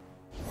good.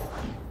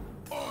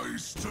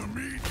 Eyes to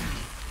meet.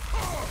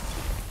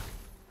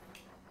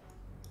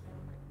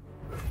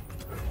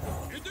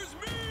 It is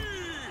me.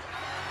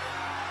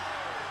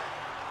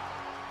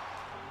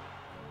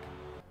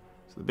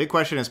 So the big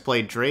question is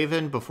play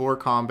Draven before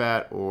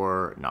combat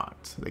or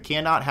not. They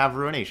cannot have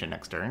Ruination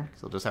next turn,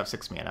 because they'll just have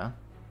 6 mana.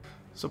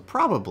 So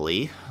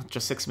probably,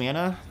 just 6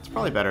 mana, it's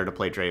probably better to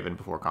play Draven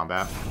before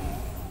combat.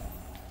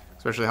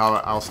 Especially how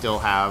I'll still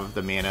have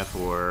the mana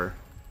for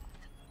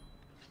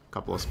a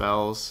couple of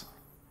spells.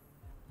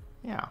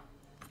 Yeah.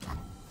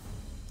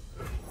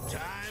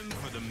 Time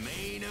for the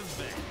main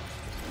event.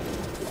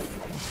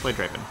 Let's play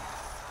Draven.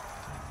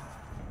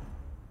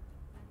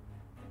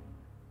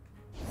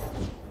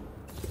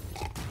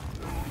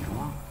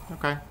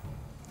 Okay.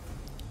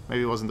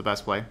 Maybe it wasn't the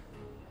best play.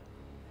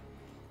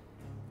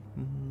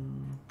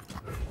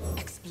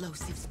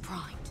 Explosives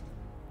primed.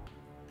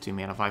 2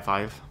 mana,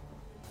 5/5.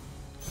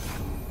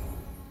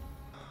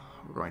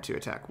 We're going to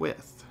attack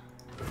with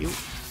you.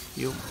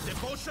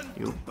 Devotion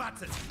You. to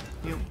battle.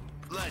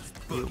 Let's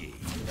boogie.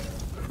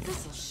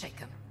 This'll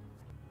shake 'em.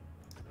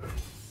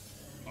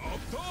 Up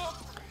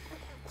top.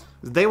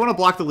 They want to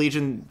block the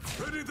Legion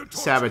Ready to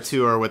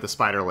Saboteur with the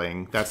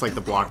Spiderling. That's like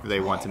the block that they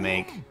want to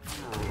make.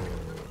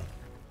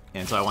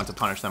 And so I want to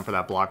punish them for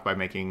that block by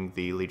making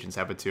the Legion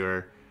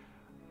Saboteur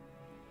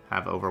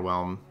have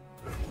Overwhelm.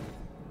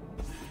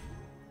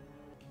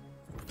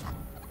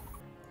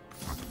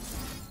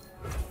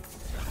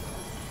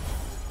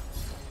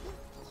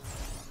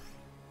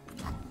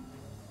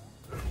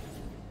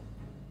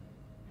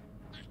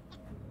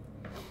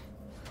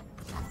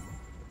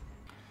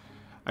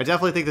 I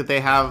definitely think that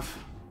they have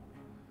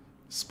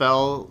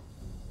spell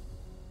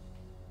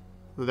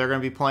that they're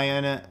going to be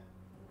playing it.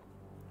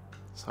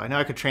 So I know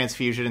I could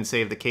Transfusion and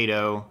save the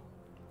Kato,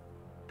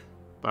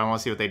 but I want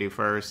to see what they do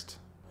first.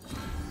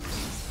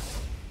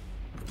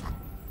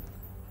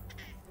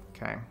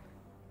 Okay.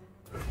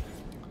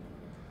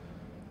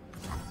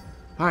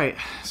 All right,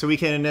 so we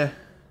can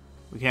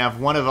have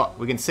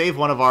we can save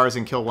one of ours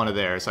and kill one of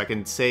theirs. So I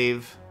can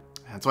save.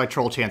 That's why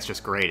Troll Chant's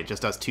just great. It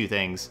just does two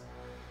things.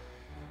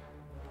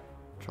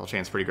 Troll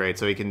Chant's pretty great.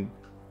 So we can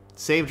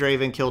save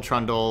Draven, kill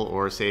Trundle,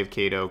 or save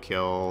Kato,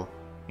 kill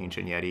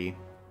Ancient Yeti.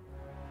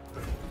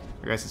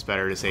 I guess it's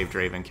better to save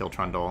Draven, kill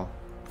Trundle.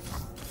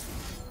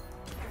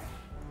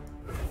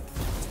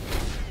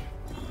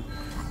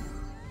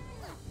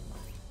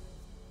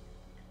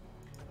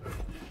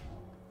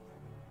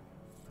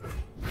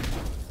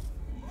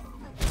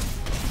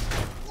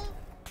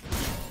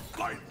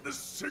 Light the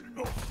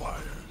signal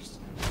fires.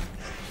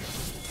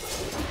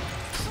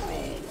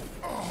 Troll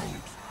out.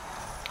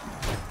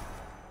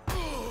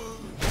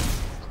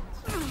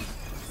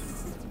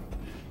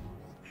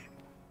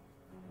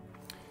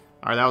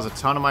 Alright, that was a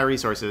ton of my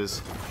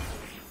resources.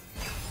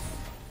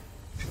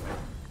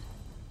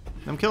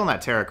 Them killing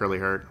that Taric really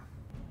hurt.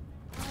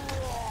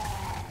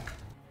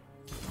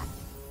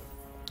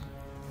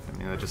 I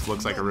mean, that just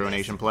looks like a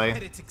Ruination play.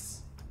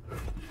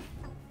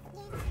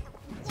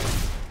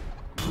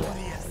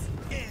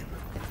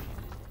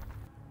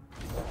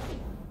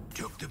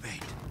 Took the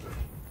bait.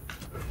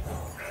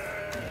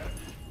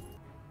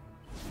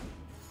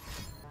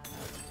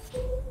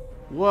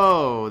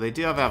 Whoa, they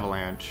do have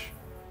Avalanche.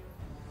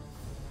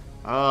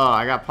 Oh,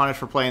 I got punished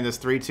for playing this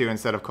 3-2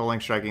 instead of Culling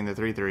Striking the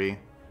 3-3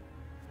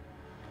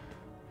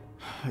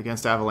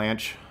 against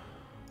Avalanche.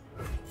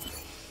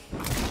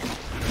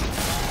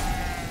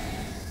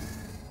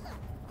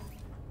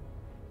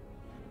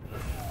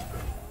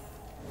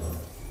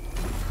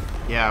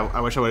 Yeah, I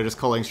wish I would have just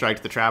Culling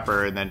Striked the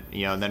Trapper and then,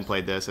 you know, and then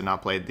played this and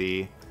not played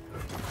the...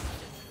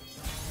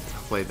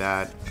 played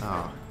that.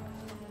 Oh.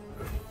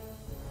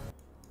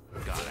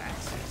 God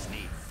access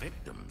need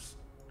victims.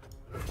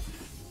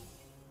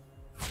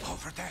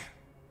 Over there.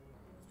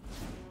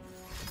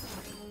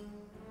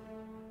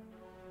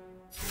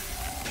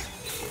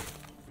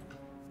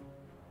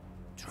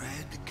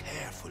 Tread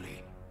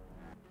carefully.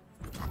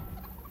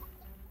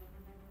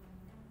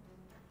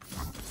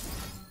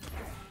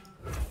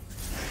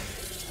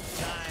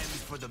 Time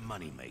for the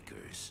money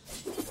makers.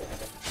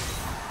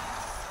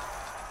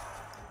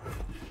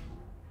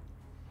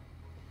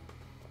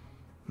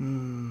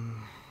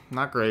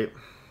 Not great.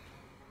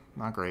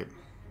 Not great.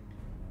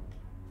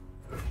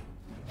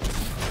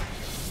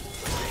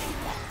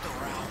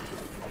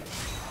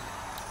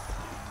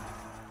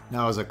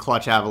 That was a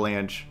clutch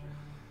Avalanche.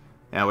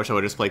 Yeah, I wish I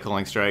would just play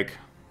Culling Strike.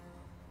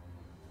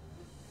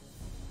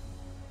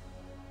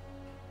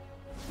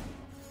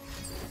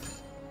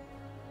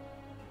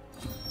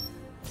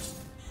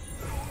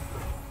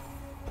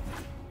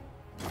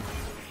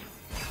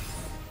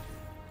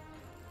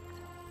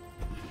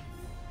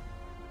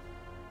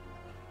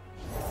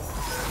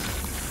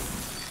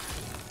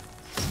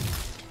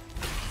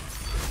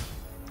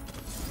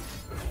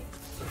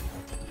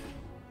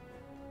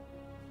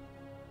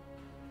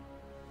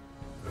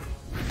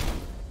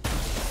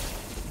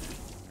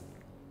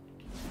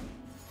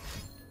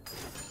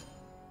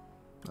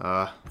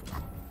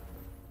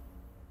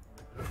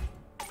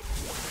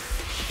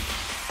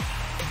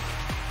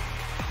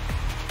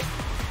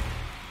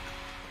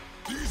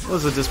 That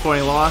was a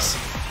disappointing loss.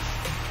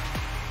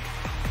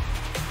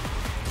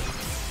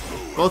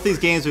 Both these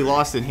games we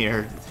lost in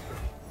here.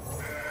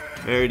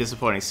 Very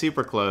disappointing.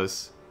 Super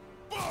close.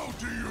 Bow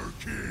to your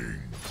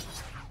king.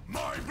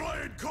 My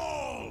blade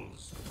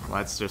calls. Well,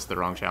 that's just the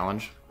wrong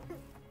challenge.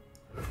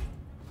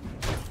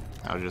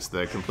 That was just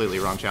the completely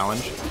wrong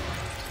challenge.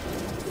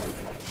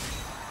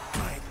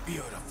 My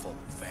beautiful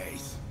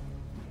face.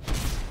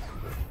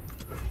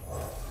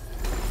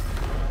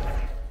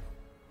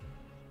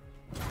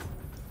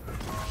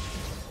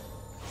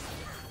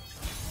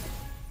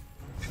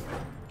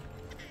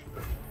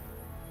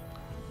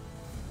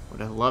 Would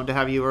have loved to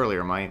have you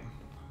earlier, Mike.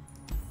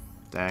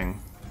 Dang.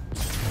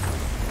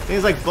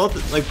 Things like both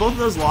of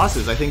those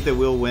losses, I think that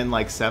we'll win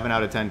like 7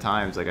 out of 10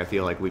 times. Like I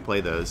feel like we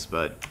play those,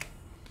 but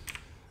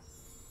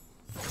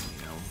you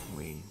know,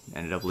 we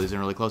ended up losing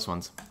really close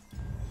ones.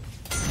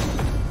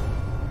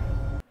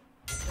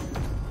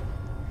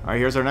 All right,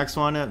 here's our next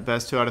one.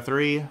 Best 2 out of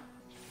 3.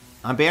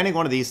 I'm banning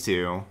one of these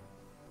two.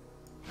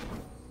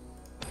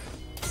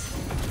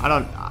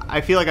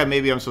 I feel like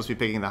maybe I'm supposed to be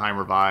picking the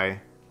Heimer Vi,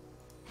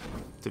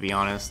 to be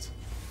honest.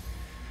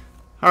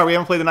 Alright, we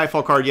haven't played the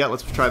Nightfall card yet.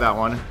 Let's try that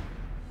one.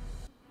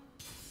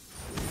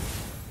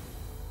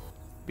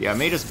 But yeah, I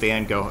may just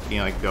ban go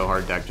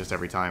hard deck just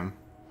every time.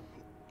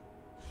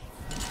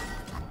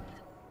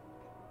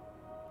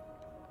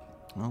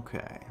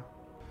 Okay.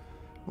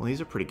 Well,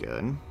 these are pretty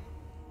good.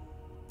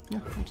 Yeah,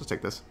 I'll just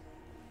take this.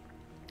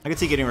 I could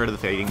see getting rid of the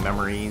Fading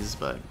Memories,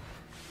 but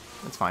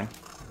that's fine.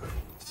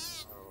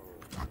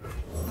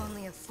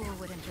 Only a fool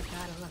would enter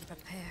battle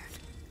unprepared.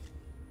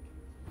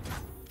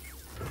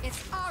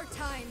 It's our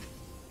time.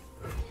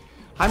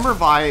 Heimer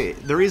Vi,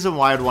 the reason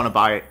why I'd want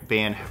to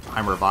ban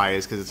Heimer Vi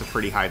is because it's a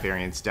pretty high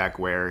variance deck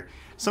where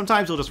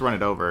sometimes you'll just run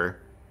it over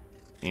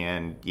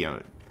and, you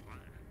know,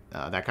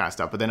 that kind of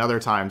stuff. But then other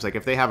times, like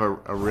if they have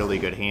a really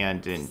good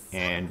hand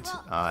and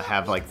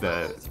have like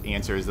the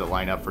answers that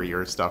line up for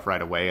your stuff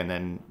right away, and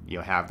then, you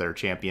know, have their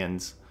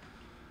champions,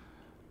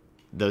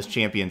 those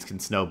champions can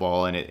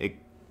snowball, and it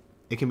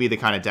can be the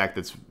kind of deck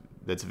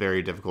that's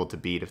very difficult to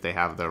beat if they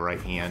have the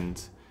right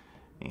hand.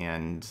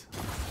 And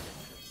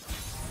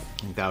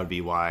I think that would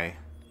be why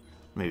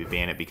maybe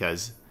ban it,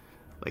 because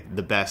like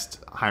the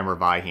best Heimer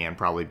Vi hand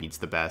probably beats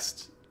the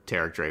best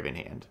Taric Draven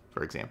hand,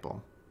 for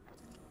example.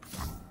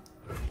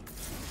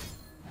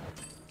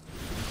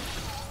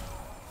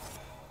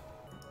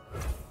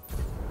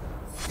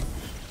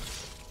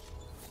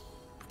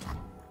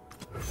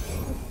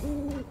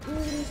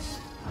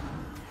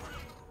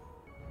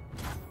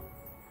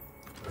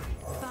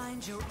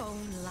 Find your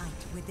own light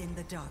within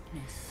the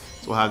darkness.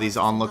 So we'll have these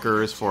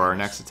onlookers for our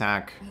next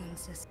attack.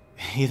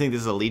 You think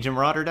this is a Legion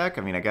Marauder deck?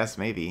 I mean, I guess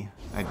maybe.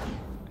 I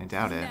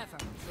doubt it.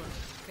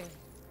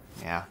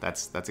 Yeah,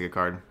 that's a good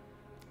card.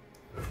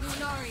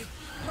 Lunari,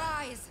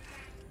 rise!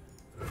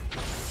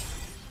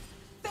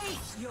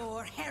 Face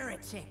your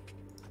heretic.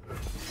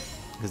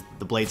 Because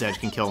the Blade's Edge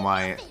can kill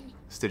my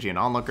Stygian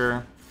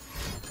Onlooker.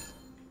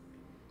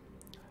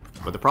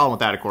 But the problem with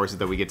that, of course, is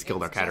that we get to kill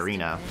their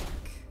Katarina.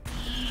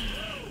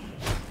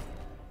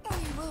 We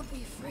will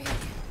be free.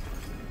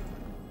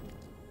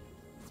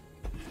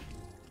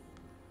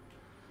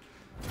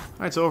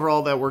 Alright, so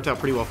overall that worked out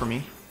pretty well for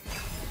me.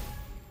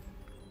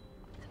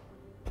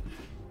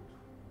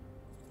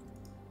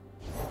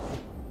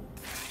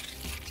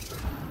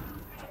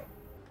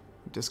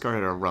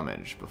 Discarded a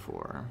Rummage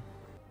before.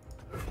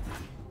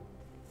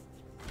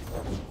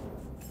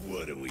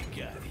 What do we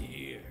got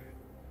here?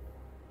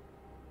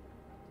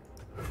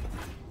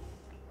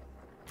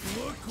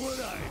 Look what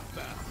I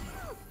found!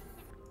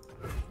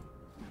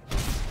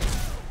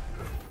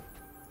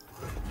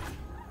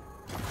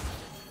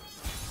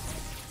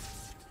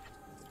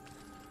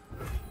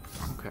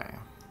 Okay.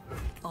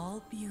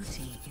 All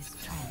beauty is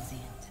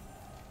transient.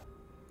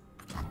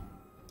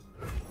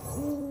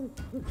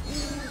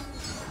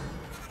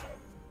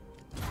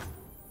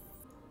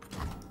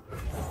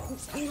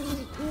 You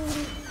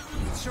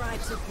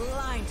tried to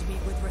blind me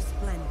with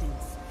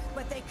resplendence,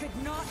 but they could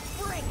not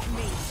break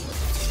me.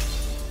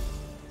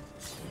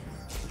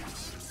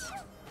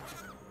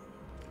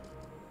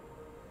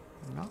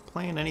 I'm not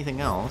playing anything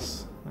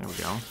else. There we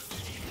go.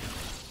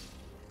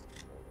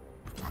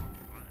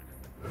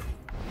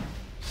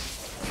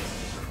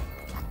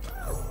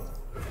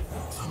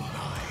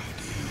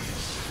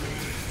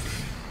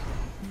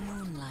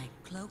 Moonlight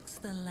cloaks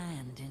the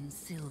land in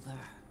silver.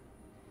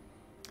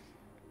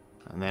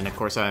 And then, of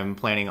course, I'm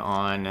planning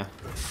on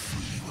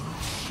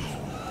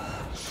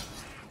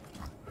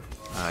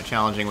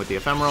challenging with the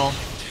Ephemeral.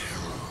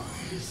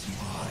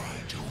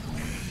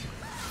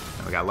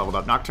 And we got leveled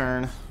up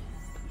Nocturne.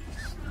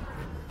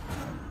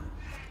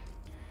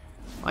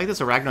 I like this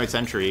Arachnoid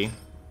Sentry.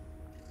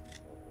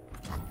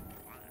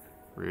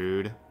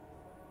 Rude.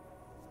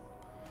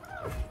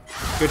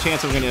 Good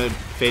chance I'm gonna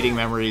Fading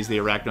Memories the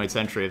Arachnoid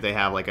Sentry if they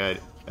have like a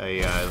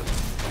you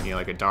know,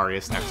 like a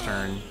Darius next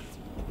turn.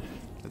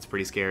 That's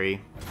pretty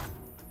scary.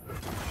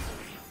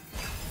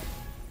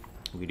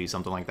 We could do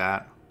something like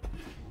that.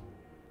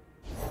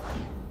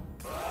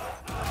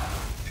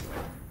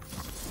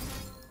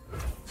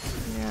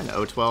 Yeah, an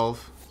O12.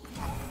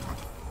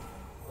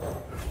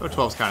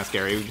 O12's kind of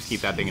scary. We just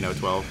keep that thing in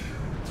O12.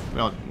 We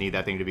don't need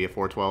that thing to be a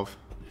 412.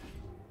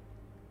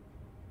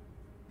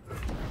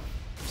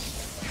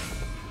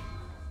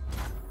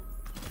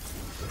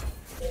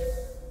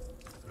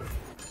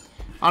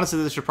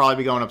 Honestly, this should probably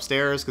be going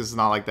upstairs because it's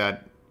not like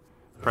that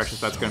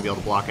Precious Pet's going to be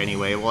able to block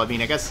anyway. Well, I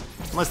mean, I guess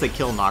unless they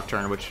kill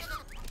Nocturne, which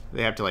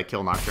they have to like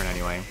kill Nocturne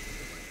anyway.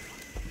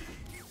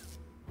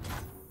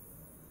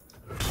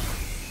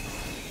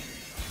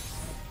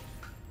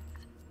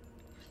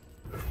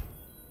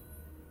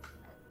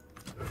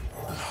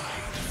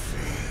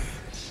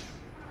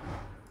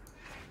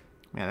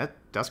 Man,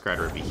 that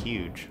Duskrider would be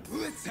huge.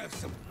 Let's have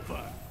some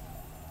fun.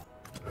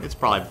 It's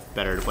probably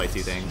better to play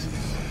two things.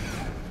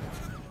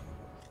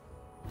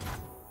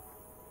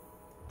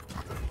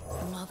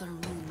 Mother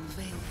Moon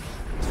veil.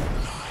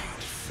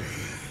 Light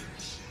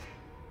fades.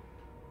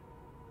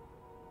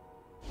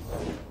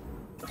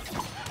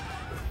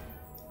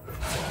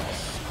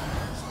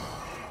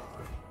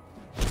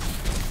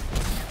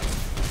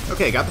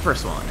 Okay, got the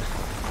first one.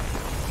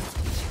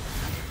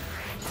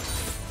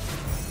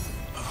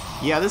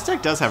 Yeah, this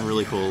deck does have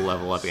really cool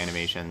level up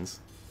animations.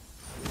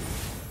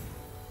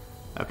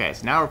 Okay,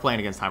 so now we're playing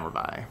against Timer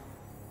By.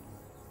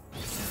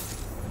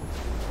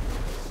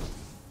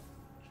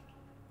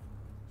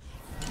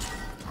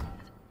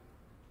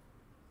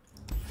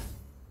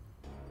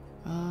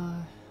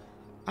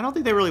 I don't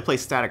think they really play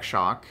Static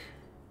Shock.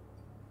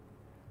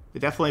 They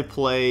definitely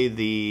play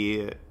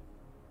the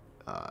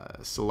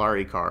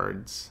Solari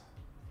cards.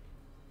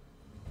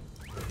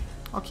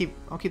 I'll keep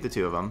the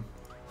two of them.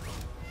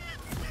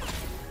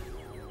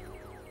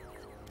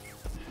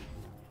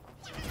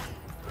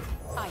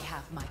 I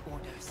have my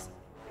orders.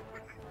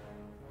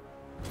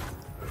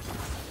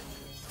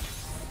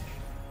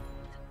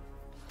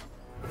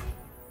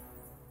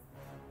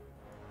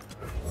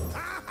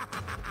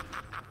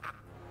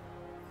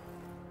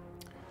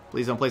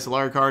 Please don't play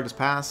Solari card, just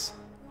pass.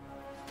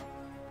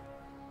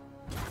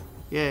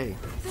 Yay.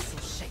 This'll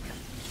shake 'em.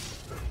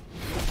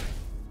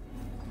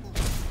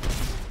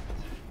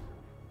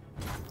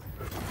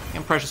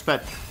 And Precious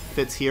Pet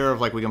fits here of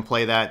like we can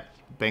play that,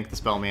 bank the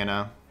spell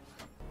mana.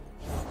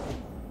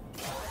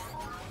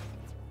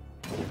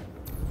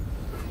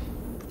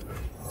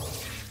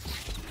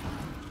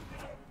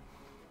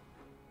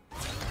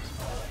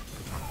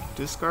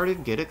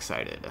 Discarded, get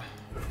excited.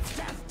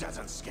 Death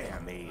doesn't scare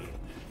me.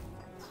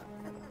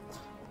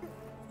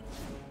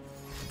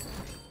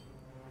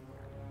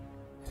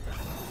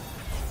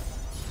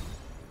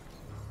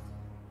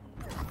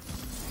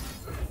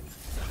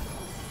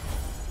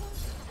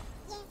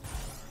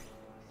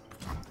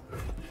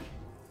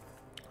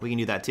 We can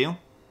do that too.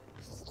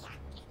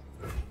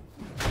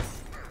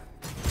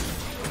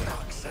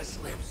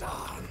 Noxus lives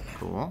on.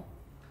 Cool.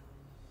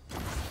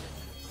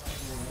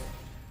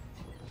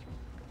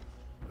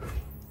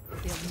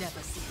 They'll never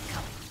see it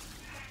coming.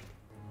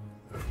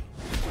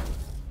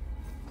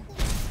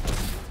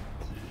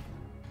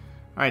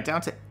 Alright,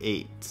 down to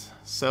 8.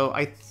 So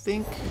I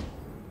think...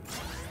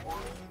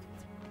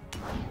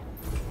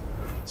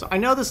 So I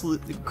know this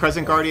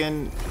Crescent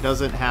Guardian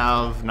doesn't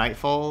have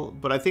Nightfall,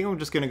 but I think I'm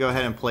just going to go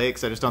ahead and play it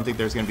because I just don't think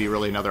there's going to be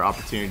really another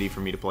opportunity for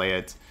me to play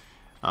it.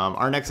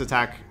 Our next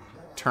attack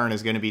turn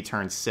is going to be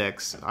turn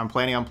 6. I'm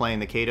planning on playing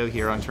the Kato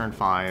here on turn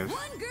 5. One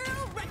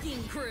girl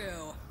wrecking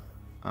crew.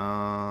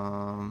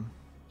 I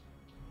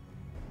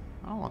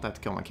don't want that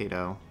to kill my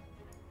Kato.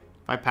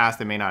 If I pass,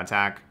 they may not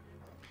attack.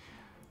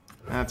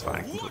 That's fine,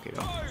 I can kill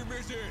Kato.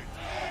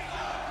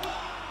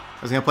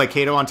 I was going to play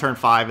Kato on turn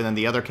 5 and then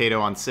the other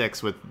Kato on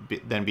 6 with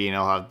then being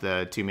able to have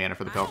the 2 mana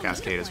for the Pale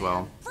Cascade as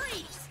well.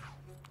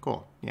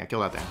 Cool. Yeah,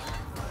 kill that thing.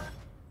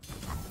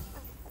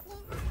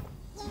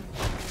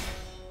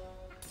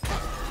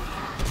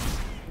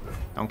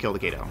 Don't kill the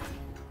Kato.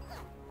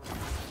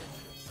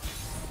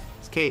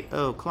 It's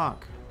Kato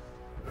clock.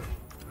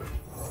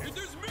 It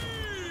is me.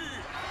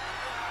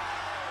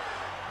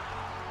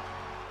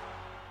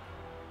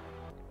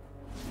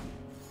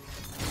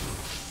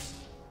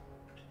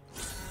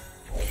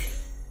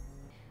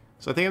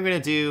 So I think I'm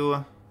going to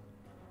do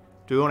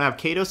we want to have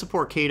Kato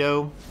support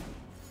Kato?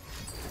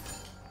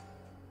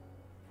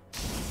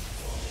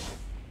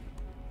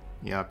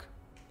 Yuck.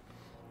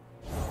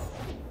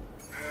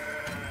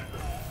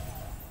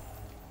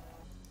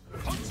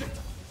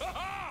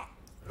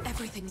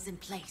 Everything's in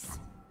place.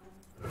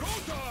 Go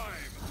time.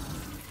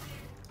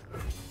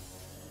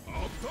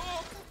 Up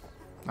top.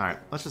 Alright,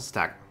 let's just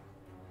attack.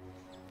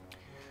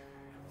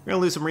 We're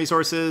going to lose some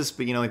resources,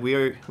 but you know, like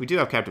we do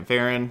have Captain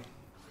Farron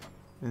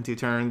in 2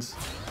 turns.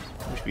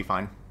 We should be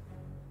fine.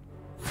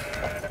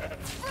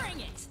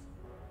 Bring it.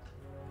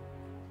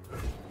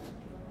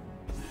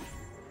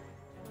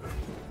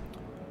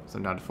 So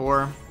I'm down to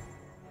 4.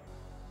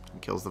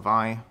 Kills the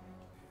Vi.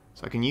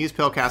 So I can use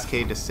Pale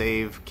Cascade to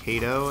save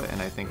Kato,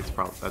 and I think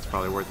that's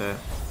probably worth it.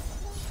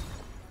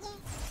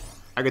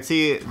 I could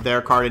see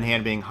their card in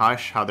hand being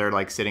Hush, how they're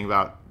like sitting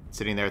there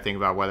thinking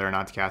about whether or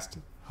not to cast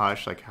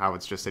Hush, like how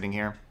it's just sitting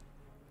here.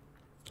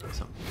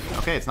 So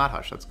okay, it's not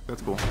Hush.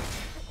 That's cool.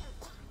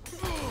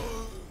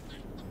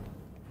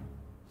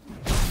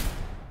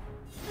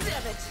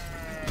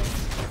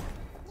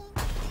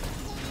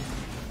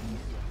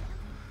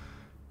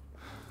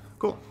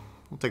 Cool.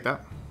 We'll take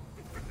that.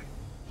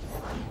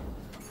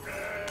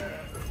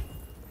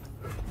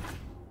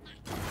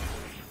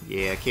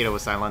 Yeah, Kato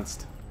was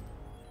silenced.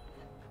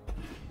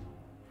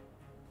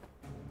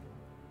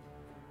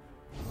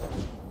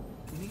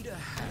 Need a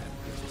hand,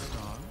 little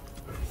star?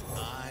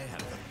 I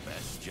have the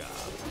best job.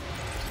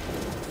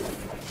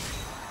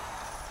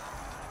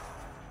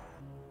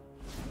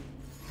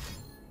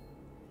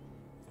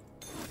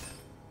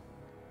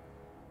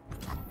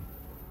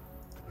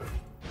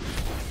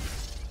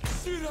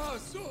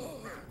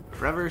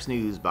 Trevor's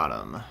News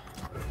Bottom.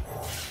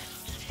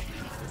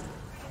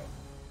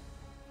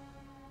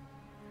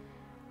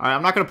 Alright,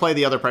 I'm not going to play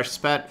the other Precious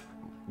Pet.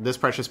 This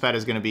Precious Pet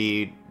is going to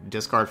be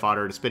discard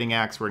fodder to Spitting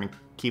Axe. We're going to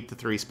keep the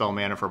 3 spell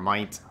mana for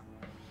Might.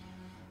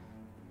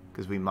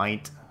 Because we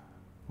might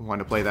want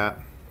to play that.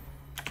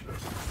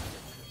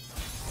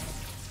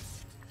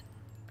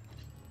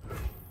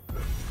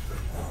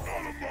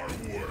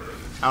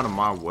 Out of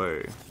my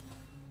way.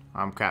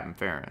 I'm Captain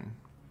Farron.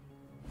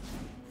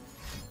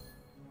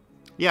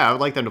 Yeah, I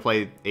would like them to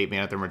play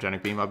 8-mana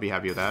Thermogenic Beam. I'd be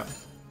happy with that.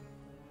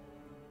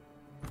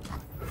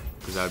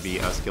 Because that would be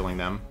us killing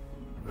them.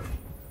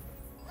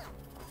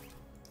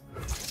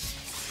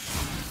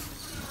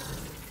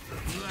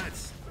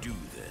 Let's do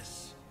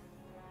this.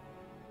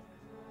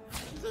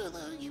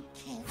 You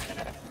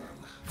can't.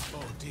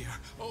 Oh dear.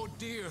 Oh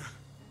dear.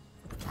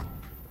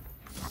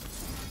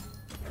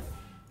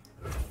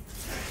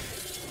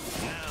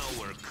 Now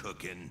we're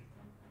cooking.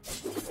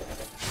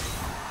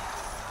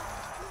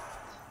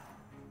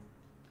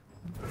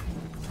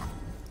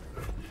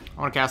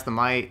 I want to cast the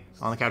Might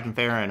on the Captain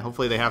Farron.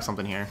 Hopefully they have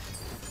something here.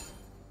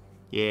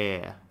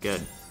 Yeah,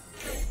 good.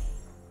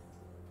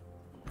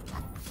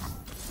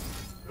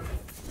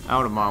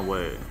 Out of my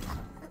way.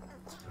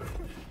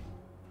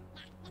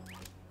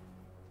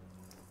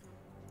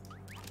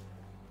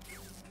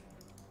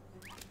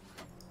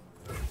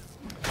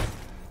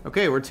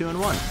 Okay, we're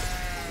 2-1.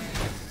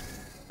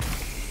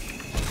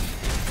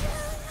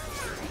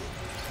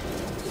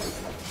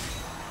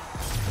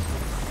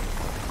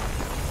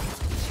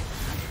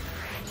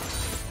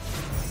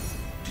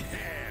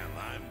 Damn,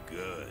 I'm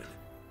good.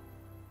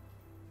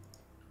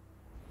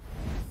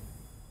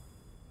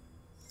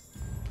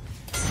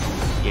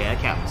 Yeah,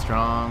 Captain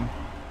Strong.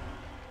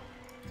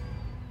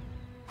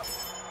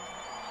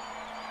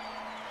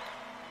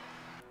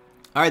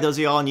 All right, those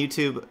of y'all on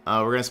YouTube,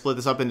 we're gonna split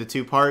this up into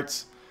 2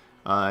 parts.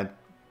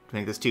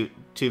 Make this two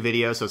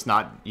videos, so it's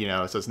not, you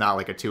know, so it's not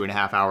like a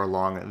 2.5 hour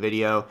long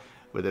video,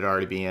 with it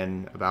already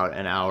being about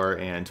 1 hour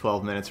and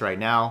 12 minutes right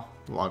now.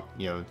 Long,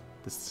 you know,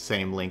 the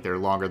same length or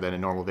longer than a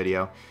normal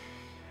video.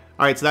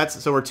 All right,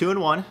 so we're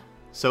 2-1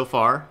 so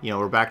far. You know,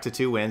 we're back to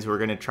 2 wins. We're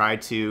gonna try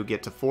to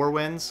get to 4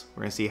 wins.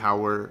 We're gonna see how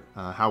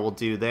we'll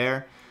do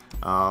there.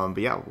 But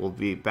yeah, we'll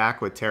be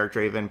back with Taric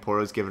Draven,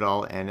 Poros Give It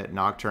All, and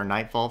Nocturne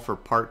Nightfall for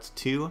part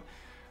 2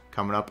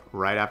 coming up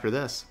right after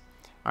this.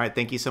 All right,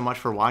 thank you so much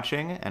for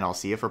watching, and I'll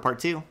see you for part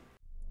 2.